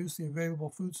greatly reduced the available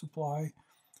food supply,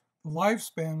 the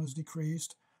lifespan was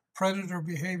decreased, predator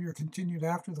behavior continued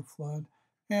after the flood,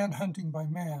 and hunting by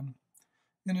man.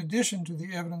 In addition to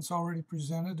the evidence already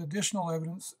presented, additional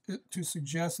evidence to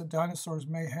suggest that dinosaurs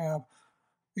may have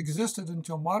existed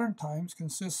until modern times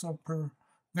consists of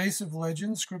pervasive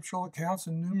legends, scriptural accounts,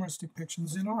 and numerous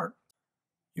depictions in art.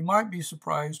 You might be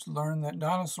surprised to learn that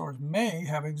dinosaurs may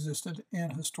have existed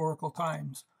in historical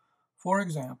times. For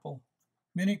example,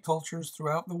 many cultures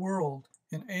throughout the world,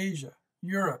 in Asia,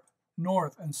 Europe,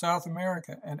 North and South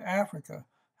America, and Africa,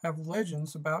 have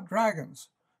legends about dragons.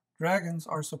 Dragons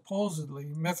are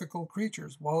supposedly mythical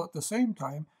creatures, while at the same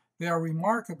time they are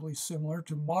remarkably similar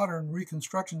to modern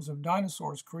reconstructions of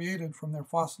dinosaurs created from their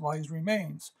fossilized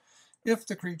remains. If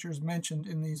the creatures mentioned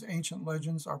in these ancient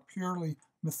legends are purely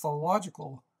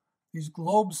mythological, these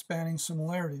globe-spanning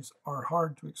similarities are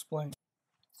hard to explain.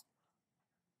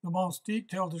 The most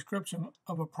detailed description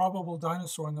of a probable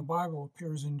dinosaur in the Bible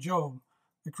appears in Job.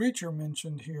 The creature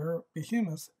mentioned here,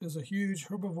 Behemoth, is a huge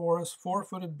herbivorous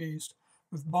four-footed beast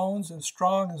with bones as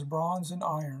strong as bronze and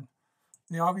iron.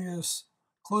 The obvious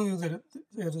clue that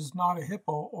it is not a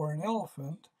hippo or an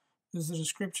elephant is the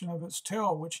description of its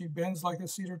tail, which he bends like a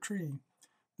cedar tree.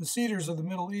 The cedars of the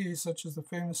Middle East, such as the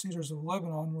famous cedars of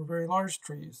Lebanon, were very large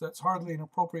trees. That's hardly an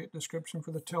appropriate description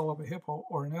for the tail of a hippo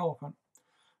or an elephant.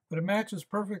 But it matches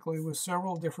perfectly with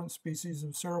several different species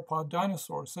of sauropod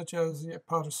dinosaurs, such as the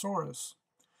Apatosaurus.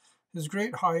 His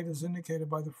great height is indicated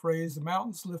by the phrase, "The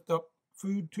mountains lift up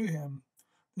food to him."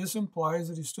 This implies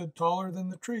that he stood taller than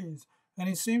the trees, and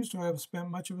he seems to have spent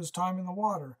much of his time in the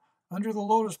water. Under the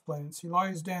lotus plants he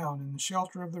lies down in the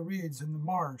shelter of the reeds in the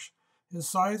marsh. His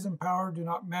size and power do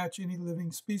not match any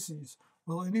living species.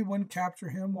 Will anyone capture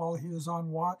him while he is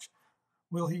on watch?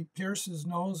 Will he pierce his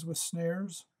nose with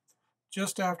snares?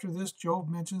 Just after this, Job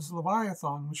mentions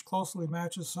Leviathan, which closely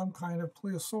matches some kind of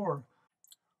plesiosaur,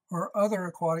 or other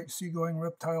aquatic seagoing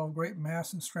reptile of great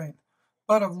mass and strength,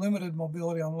 but of limited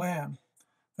mobility on land.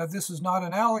 That this is not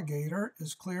an alligator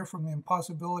is clear from the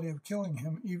impossibility of killing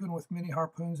him, even with many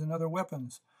harpoons and other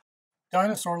weapons.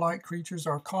 Dinosaur-like creatures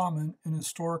are common in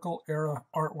historical era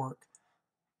artwork.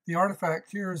 The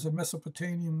artifact here is a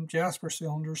Mesopotamian jasper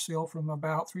cylinder seal from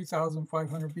about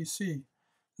 3500 BC.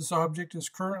 This object is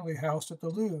currently housed at the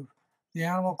Louvre. The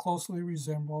animal closely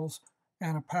resembles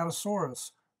an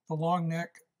Apatosaurus. The long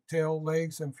neck, tail,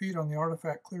 legs, and feet on the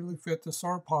artifact clearly fit the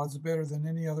sauropods better than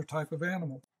any other type of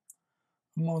animal.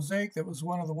 A mosaic that was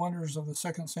one of the wonders of the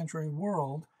 2nd century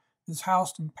world is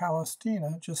housed in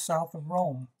Palestina, just south of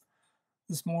Rome.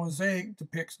 This mosaic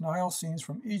depicts Nile scenes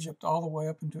from Egypt all the way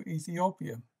up into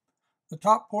Ethiopia. The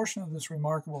top portion of this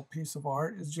remarkable piece of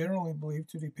art is generally believed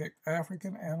to depict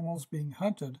African animals being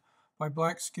hunted by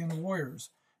black-skinned warriors.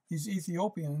 These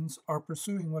Ethiopians are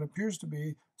pursuing what appears to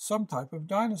be some type of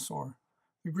dinosaur.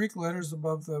 The Greek letters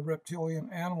above the reptilian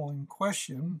animal in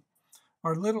question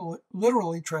are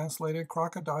literally translated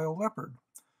crocodile leopard.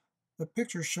 The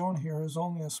picture shown here is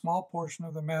only a small portion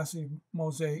of the massive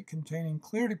mosaic containing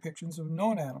clear depictions of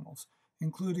known animals,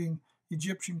 including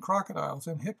Egyptian crocodiles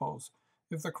and hippos.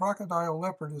 If the crocodile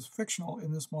leopard is fictional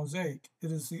in this mosaic,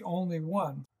 it is the only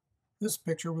one. This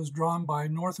picture was drawn by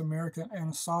North American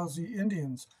Anasazi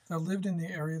Indians that lived in the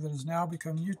area that has now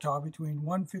become Utah between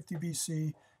 150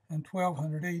 BC and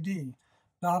 1200 AD.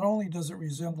 Not only does it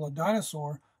resemble a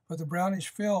dinosaur, but the brownish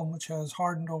film which has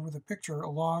hardened over the picture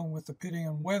along with the pitting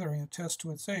and weathering attests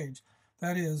to its age.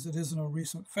 That is, it isn't a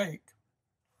recent fake.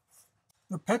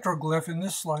 The petroglyph in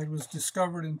this slide was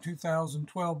discovered in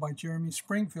 2012 by Jeremy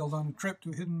Springfield on a trip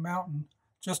to Hidden Mountain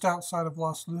just outside of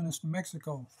Los Lunas, New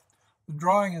Mexico. The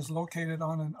drawing is located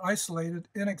on an isolated,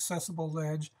 inaccessible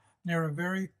ledge near a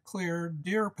very clear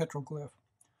deer petroglyph.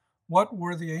 What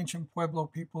were the ancient Pueblo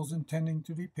peoples intending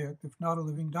to depict if not a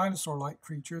living dinosaur-like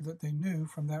creature that they knew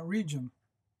from that region?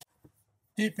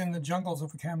 Deep in the jungles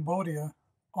of Cambodia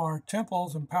are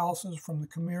temples and palaces from the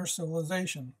Khmer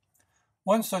civilization.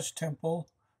 One such temple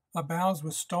abounds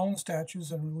with stone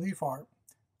statues and relief art.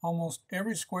 Almost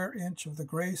every square inch of the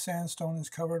gray sandstone is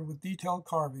covered with detailed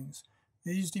carvings.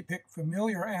 These depict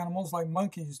familiar animals like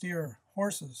monkeys, deer,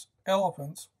 horses,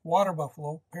 elephants, water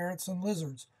buffalo, parrots, and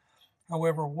lizards.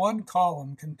 However, one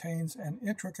column contains an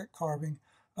intricate carving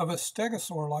of a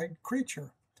stegosaur-like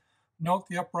creature. Note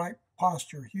the upright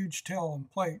posture, huge tail, and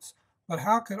plates. But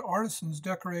how could artisans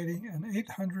decorating an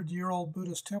 800-year-old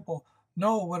Buddhist temple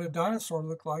know what a dinosaur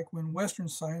looked like when Western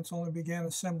science only began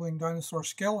assembling dinosaur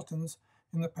skeletons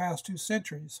in the past 2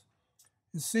 centuries?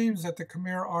 It seems that the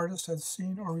Khmer artist had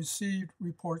seen or received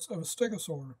reports of a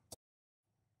stegosaur.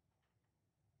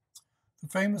 The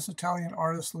famous Italian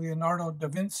artist Leonardo da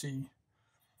Vinci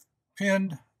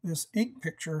penned this ink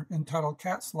picture entitled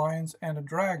Cats, Lions, and a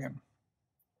Dragon.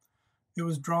 It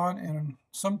was drawn in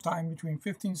sometime between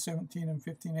 1517 and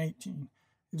 1518.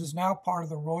 It is now part of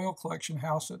the Royal Collection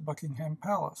House at Buckingham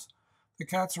Palace. The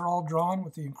cats are all drawn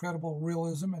with the incredible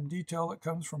realism and detail that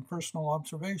comes from personal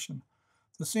observation.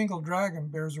 The single dragon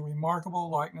bears a remarkable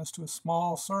likeness to a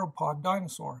small sauropod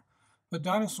dinosaur, but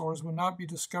dinosaurs would not be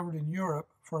discovered in Europe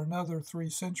for another 3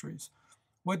 centuries.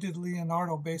 What did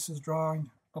Leonardo base his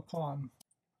drawing upon?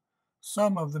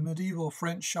 Some of the medieval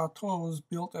French chateaux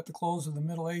built at the close of the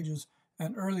Middle Ages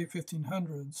and early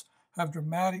 1500s have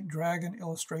dramatic dragon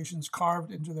illustrations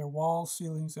carved into their walls,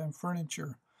 ceilings, and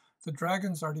furniture. The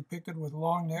dragons are depicted with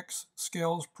long necks,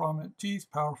 scales, prominent teeth,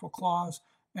 powerful claws,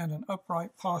 and an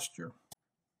upright posture.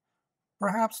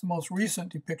 Perhaps the most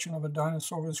recent depiction of a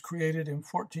dinosaur was created in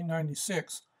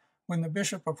 1496, when the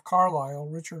Bishop of Carlisle,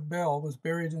 Richard Bell, was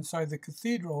buried inside the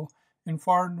cathedral in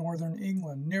far northern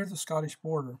England, near the Scottish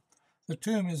border. The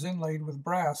tomb is inlaid with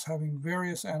brass, having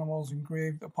various animals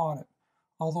engraved upon it.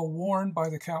 Although worn by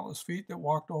the countless feet that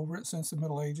walked over it since the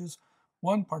Middle Ages,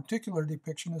 one particular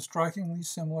depiction is strikingly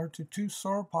similar to 2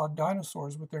 sauropod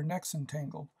dinosaurs with their necks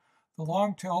entangled. The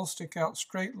long tails stick out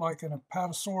straight like an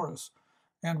apatosaurus,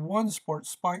 and one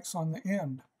sports spikes on the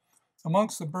end.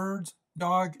 Amongst the birds,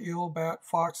 dog, eel, bat,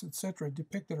 fox, etc.,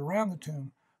 depicted around the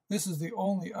tomb, this is the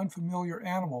only unfamiliar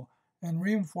animal, and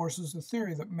reinforces the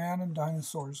theory that man and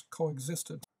dinosaurs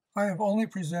coexisted. I have only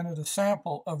presented a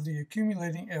sample of the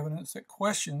accumulating evidence that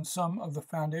questions some of the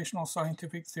foundational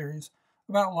scientific theories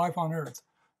about life on Earth.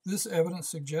 This evidence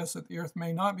suggests that the Earth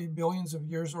may not be billions of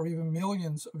years or even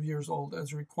millions of years old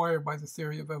as required by the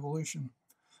theory of evolution.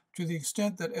 To the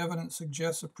extent that evidence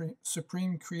suggests a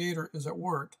supreme creator is at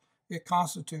work, it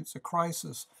constitutes a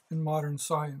crisis in modern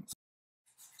science.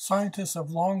 Scientists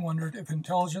have long wondered if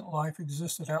intelligent life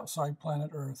existed outside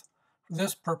planet Earth. For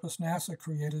this purpose, NASA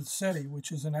created SETI,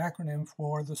 which is an acronym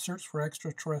for the Search for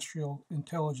Extraterrestrial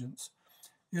Intelligence.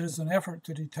 It is an effort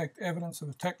to detect evidence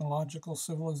of technological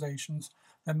civilizations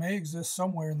that may exist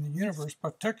somewhere in the universe,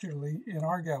 particularly in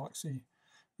our galaxy.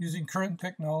 Using current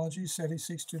technology, SETI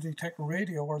seeks to detect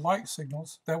radio or light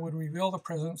signals that would reveal the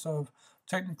presence of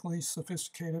technically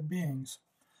sophisticated beings.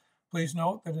 Please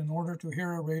note that in order to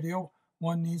hear a radio,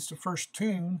 one needs to first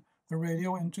tune the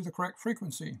radio into the correct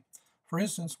frequency. For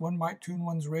instance, one might tune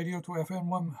one's radio to FM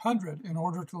 100 in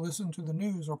order to listen to the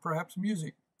news or perhaps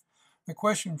music. The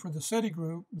question for the SETI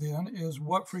group, then, is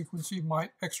what frequency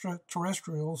might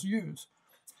extraterrestrials use?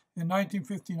 In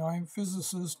 1959,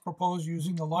 physicists proposed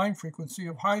using the line frequency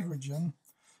of hydrogen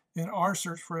in our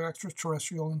search for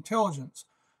extraterrestrial intelligence.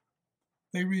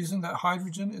 They reasoned that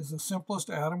hydrogen is the simplest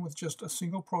atom with just a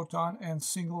single proton and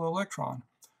single electron.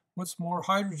 What's more,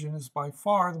 hydrogen is by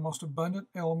far the most abundant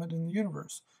element in the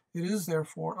universe. It is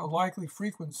therefore a likely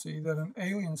frequency that an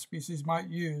alien species might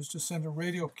use to send a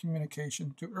radio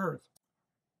communication to Earth.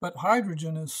 But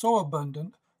hydrogen is so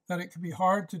abundant that it can be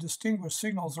hard to distinguish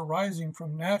signals arising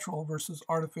from natural versus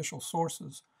artificial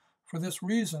sources. For this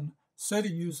reason, SETI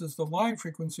uses the line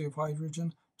frequency of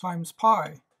hydrogen times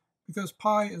pi, because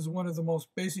pi is one of the most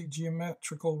basic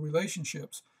geometrical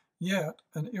relationships, yet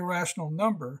an irrational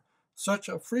number. Such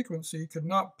a frequency could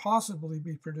not possibly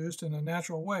be produced in a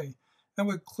natural way and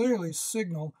would clearly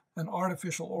signal an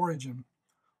artificial origin.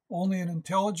 Only an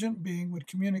intelligent being would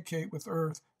communicate with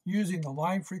Earth using the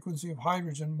line frequency of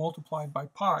hydrogen multiplied by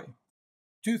pi.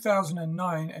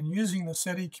 2009, and using the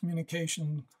SETI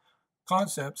communication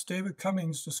concepts, David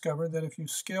Cummings discovered that if you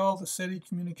scale the SETI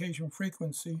communication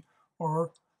frequency,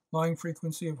 or line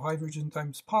frequency of hydrogen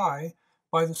times pi,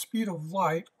 by the speed of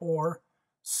light, or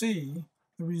c,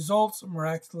 the results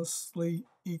miraculously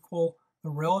equal the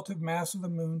relative mass of the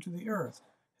moon to the Earth.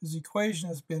 His equation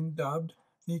has been dubbed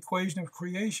the equation of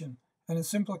creation, and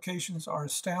its implications are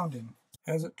astounding.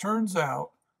 As it turns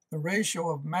out, the ratio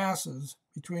of masses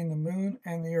between the moon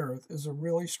and the Earth is a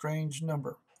really strange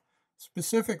number.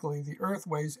 Specifically, the Earth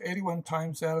weighs 81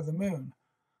 times that of the moon,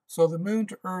 so the moon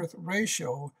to Earth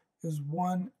ratio is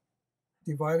 1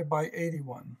 divided by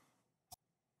 81.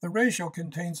 The ratio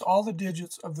contains all the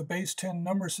digits of the base 10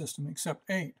 number system except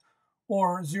 8,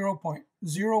 or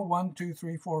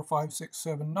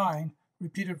 0.01234567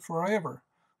 repeated forever.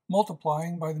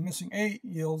 Multiplying by the missing 8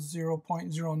 yields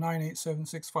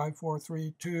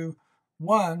 0.098765432,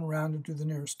 rounded to the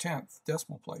nearest 10th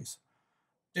decimal place.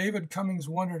 David Cummings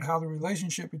wondered how the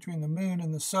relationship between the moon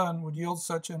and the sun would yield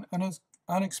such an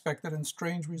unexpected and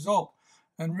strange result,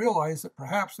 and realized that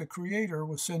perhaps the Creator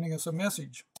was sending us a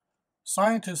message.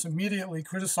 Scientists immediately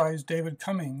criticized David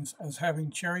Cummings as having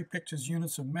cherry-picked his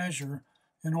units of measure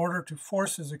in order to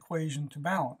force his equation to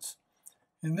balance.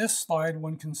 In this slide,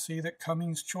 one can see that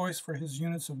Cummings' choice for his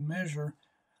units of measure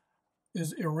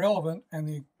is irrelevant,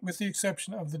 with the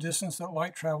exception of the distance that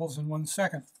light travels in 1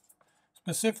 second.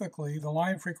 Specifically, the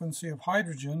line frequency of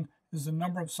hydrogen is the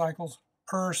number of cycles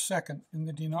per second in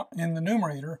the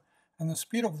numerator, and the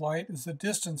speed of light is the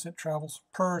distance it travels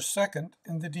per second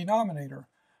in the denominator.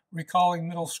 Recalling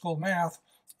middle school math,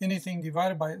 anything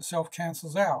divided by itself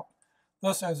cancels out.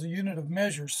 Thus, as a unit of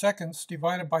measure, seconds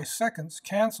divided by seconds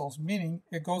cancels, meaning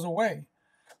it goes away.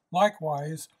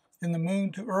 Likewise, in the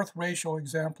moon to earth ratio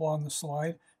example on the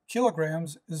slide,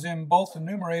 kilograms is in both the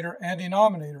numerator and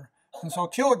denominator, and so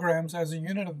kilograms as a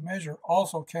unit of measure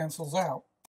also cancels out.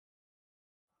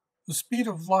 The speed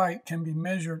of light can be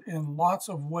measured in lots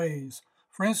of ways.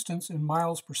 For instance, in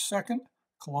miles per second,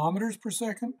 kilometers per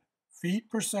second,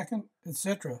 feet per second,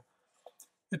 etc.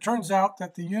 It turns out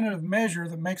that the unit of measure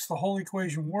that makes the whole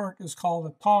equation work is called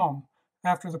a tom,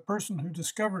 after the person who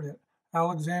discovered it,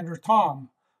 Alexander Thom,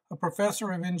 a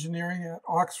professor of engineering at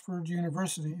Oxford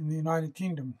University in the United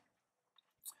Kingdom.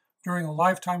 During a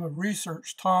lifetime of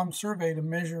research, Thom surveyed and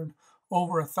measured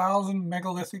over 1,000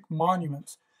 megalithic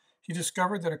monuments. He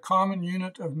discovered that a common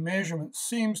unit of measurement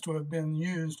seems to have been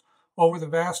used over the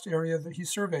vast area that he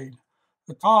surveyed.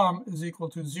 The tom is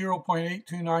equal to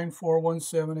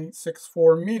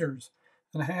 0.829417864 meters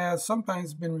and has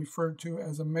sometimes been referred to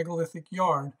as a megalithic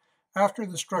yard after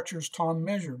the structures Thom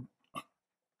measured.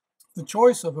 The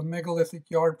choice of a megalithic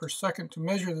yard per second to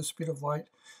measure the speed of light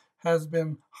has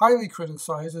been highly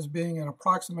criticized as being an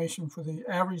approximation for the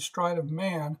average stride of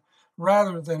man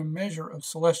rather than a measure of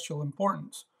celestial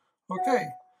importance. Okay,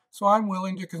 so I'm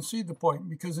willing to concede the point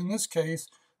because in this case,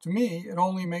 to me, it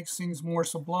only makes things more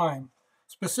sublime.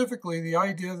 Specifically, the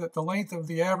idea that the length of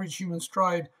the average human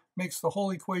stride makes the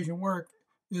whole equation work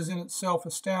is in itself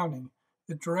astounding.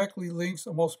 It directly links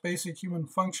a most basic human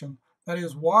function, that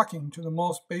is walking, to the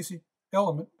most basic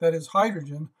element, that is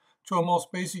hydrogen, to a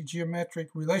most basic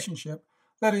geometric relationship,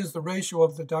 that is the ratio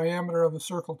of the diameter of a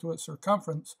circle to its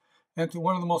circumference, and to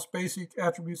one of the most basic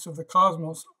attributes of the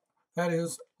cosmos, that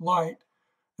is light,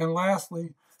 and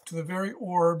lastly, to the very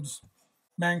orbs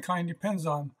mankind depends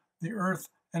on, the earth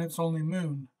and its only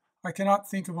moon. I cannot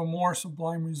think of a more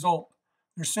sublime result.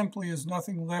 There simply is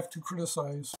nothing left to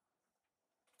criticize.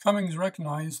 Cummings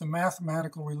recognized the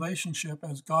mathematical relationship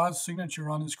as God's signature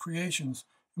on his creations,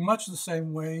 in much the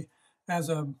same way as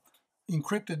an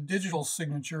encrypted digital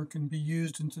signature can be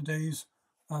used in today's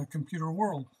computer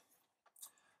world.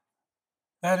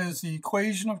 That is, the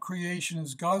equation of creation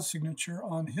is God's signature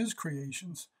on his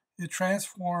creations. It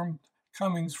transformed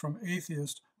Cummings from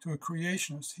atheist to a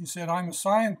creationist. He said, "I'm a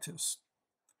scientist."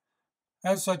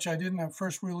 As such, I didn't at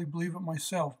first really believe it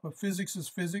myself, but physics is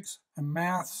physics, and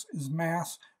maths is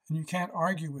maths, and you can't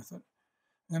argue with it.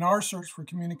 In our search for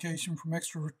communication from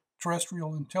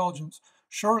extraterrestrial intelligence,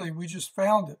 surely we just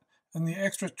found it, and the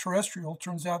extraterrestrial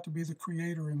turns out to be the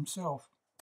creator himself.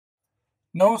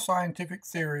 No scientific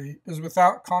theory is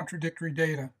without contradictory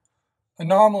data.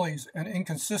 Anomalies and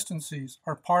inconsistencies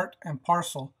are part and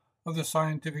parcel of the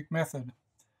scientific method.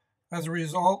 As a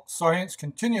result, science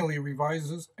continually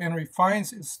revises and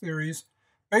refines its theories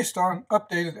based on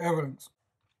updated evidence.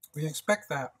 We expect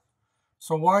that.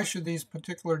 So why should these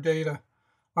particular data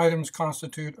items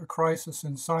constitute a crisis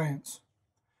in science?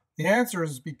 The answer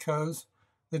is because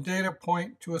the data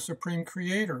point to a supreme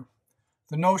creator.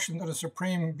 The notion that a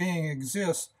supreme being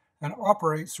exists and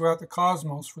operates throughout the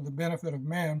cosmos for the benefit of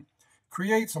man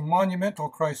creates a monumental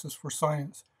crisis for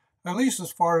science, at least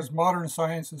as far as modern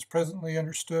science is presently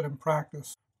understood and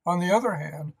practiced. On the other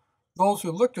hand, those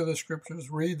who look to the scriptures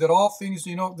read that all things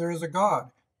denote there is a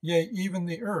God, yea, even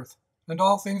the earth, and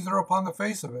all things that are upon the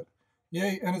face of it,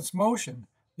 yea, and its motion,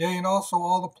 yea, and also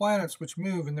all the planets which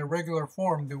move in their regular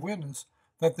form do witness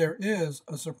that there is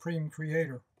a supreme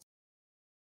creator.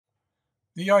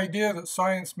 The idea that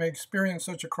science may experience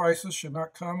such a crisis should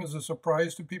not come as a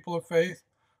surprise to people of faith.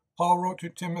 Paul wrote to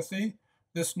Timothy,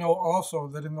 "This know also,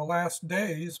 that in the last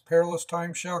days perilous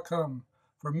times shall come,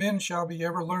 for men shall be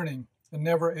ever learning, and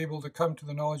never able to come to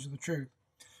the knowledge of the truth."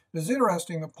 It is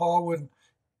interesting that Paul would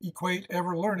equate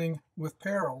ever learning with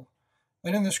peril.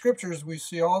 And in the scriptures we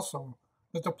see also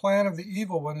that the plan of the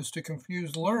evil one is to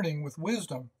confuse learning with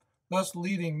wisdom, thus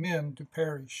leading men to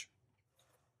perish.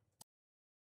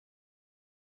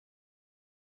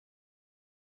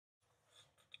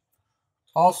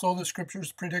 Also, the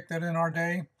scriptures predict that in our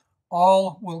day,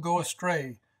 all will go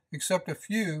astray, except a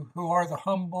few who are the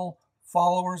humble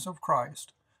followers of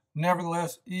Christ.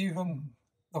 Nevertheless, even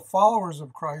the followers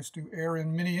of Christ do err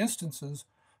in many instances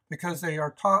because they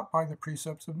are taught by the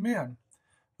precepts of men.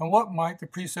 And what might the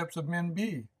precepts of men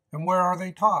be? And where are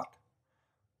they taught?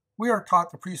 We are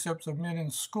taught the precepts of men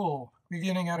in school,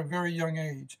 beginning at a very young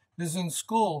age. It is in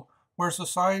school where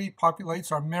society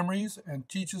populates our memories and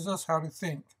teaches us how to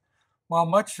think. While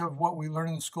much of what we learn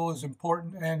in school is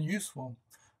important and useful,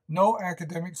 no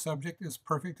academic subject is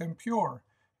perfect and pure.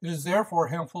 It is therefore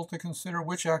helpful to consider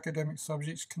which academic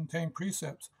subjects contain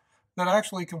precepts that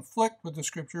actually conflict with the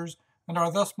Scriptures and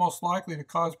are thus most likely to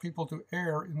cause people to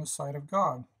err in the sight of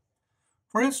God.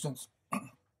 For instance,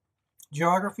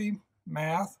 geography,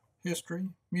 math, history,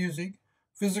 music,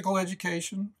 physical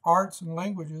education, arts, and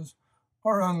languages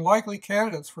are unlikely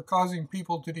candidates for causing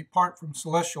people to depart from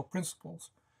celestial principles.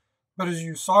 But as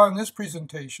you saw in this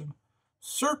presentation,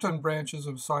 certain branches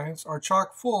of science are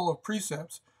chock full of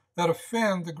precepts that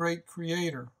offend the great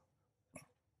Creator.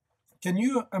 Can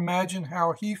you imagine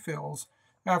how He feels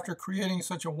after creating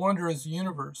such a wonder as the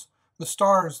universe, the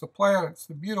stars, the planets,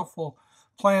 the beautiful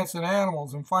plants and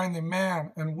animals, and finally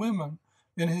man and women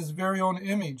in His very own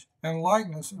image and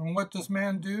likeness? And what does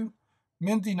man do?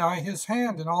 Men deny His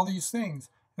hand in all these things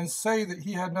and say that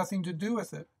He had nothing to do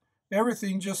with it.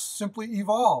 Everything just simply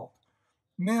evolved.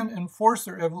 Men enforce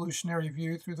their evolutionary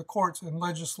view through the courts and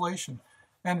legislation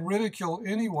and ridicule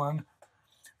anyone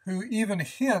who even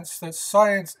hints that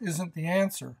science isn't the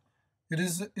answer.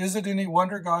 Is it any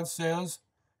wonder God says,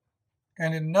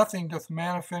 "And in nothing doth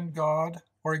man offend God,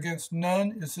 or against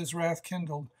none is his wrath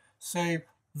kindled, save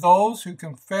those who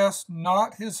confess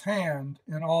not his hand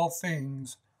in all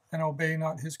things, and obey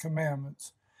not his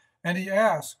commandments." And he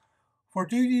asks, "For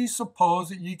do ye suppose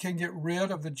that ye can get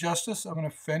rid of the justice of an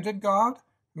offended God,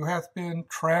 who hath been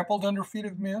trampled under feet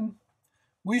of men?"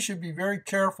 We should be very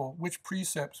careful which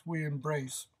precepts we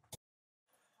embrace.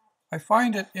 I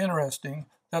find it interesting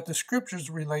that the Scriptures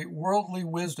relate worldly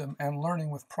wisdom and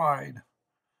learning with pride.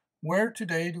 Where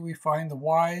today do we find the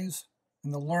wise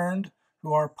and the learned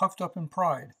who are puffed up in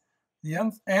pride? The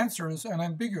answer is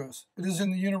unambiguous. It is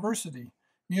in the university.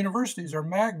 Universities are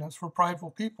magnets for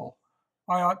prideful people.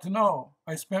 I ought to know.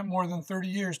 I spent more than 30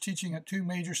 years teaching at 2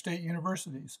 major state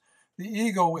universities. The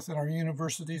ego within our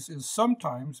universities is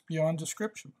sometimes beyond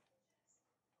description.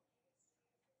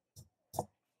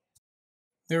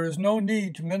 There is no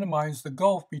need to minimize the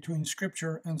gulf between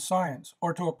Scripture and science,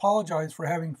 or to apologize for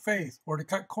having faith, or to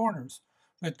cut corners.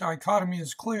 The dichotomy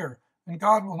is clear, and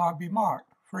God will not be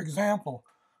mocked. For example,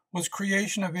 was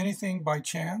creation of anything by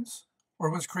chance, or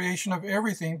was creation of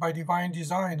everything by divine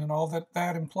design and all that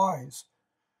that implies?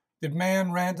 Did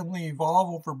man randomly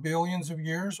evolve over billions of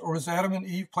years, or was Adam and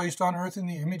Eve placed on earth in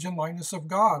the image and likeness of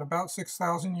God about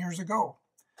 6,000 years ago?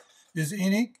 Is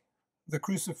Enoch, the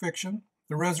crucifixion,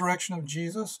 the resurrection of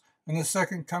Jesus, and the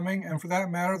second coming, and for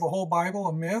that matter, the whole Bible,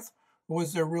 a myth? Or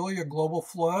was there really a global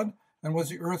flood? And was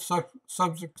the earth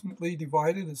subsequently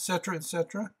divided, etc.,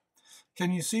 etc.?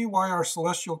 Can you see why our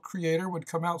celestial Creator would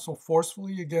come out so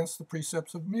forcefully against the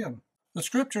precepts of men? The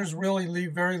Scriptures really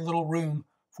leave very little room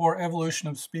for evolution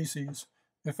of species.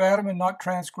 If Adam had not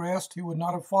transgressed, he would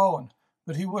not have fallen,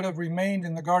 but he would have remained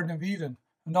in the Garden of Eden,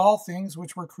 and all things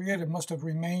which were created must have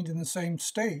remained in the same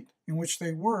state in which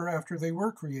they were after they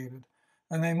were created,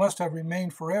 and they must have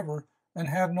remained forever and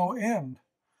had no end.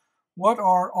 What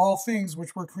are all things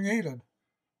which were created?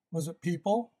 Was it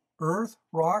people, earth,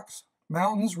 rocks,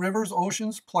 mountains, rivers,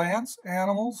 oceans, plants,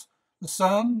 animals, the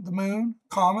sun, the moon,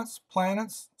 comets,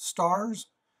 planets, stars?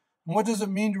 And what does it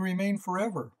mean to remain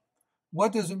forever?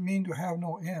 What does it mean to have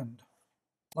no end?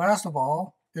 Last of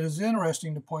all, it is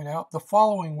interesting to point out the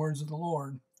following words of the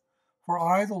Lord. "For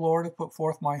I, the Lord, have put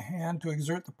forth my hand to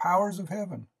exert the powers of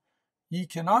heaven. Ye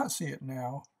cannot see it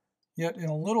now, yet in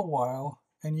a little while,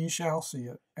 and ye shall see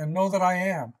it, and know that I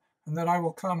am, and that I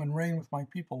will come and reign with my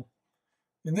people."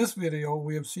 In this video,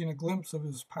 we have seen a glimpse of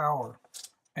His power,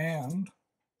 and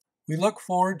we look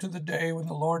forward to the day when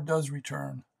the Lord does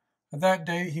return. At that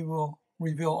day, He will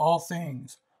reveal all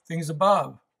things, things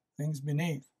above, things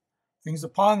beneath, things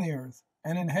upon the earth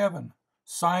and in heaven,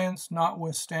 science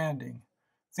notwithstanding,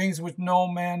 things which no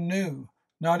man knew,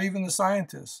 not even the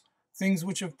scientists, things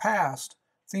which have passed,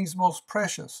 things most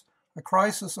precious, a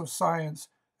crisis of science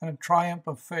and a triumph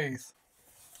of faith.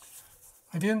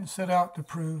 I didn't set out to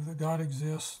prove that God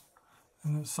exists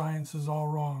and that science is all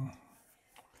wrong,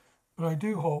 but I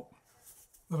do hope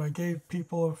that I gave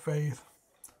people of faith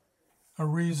a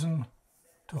reason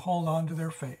to hold on to their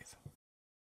faith.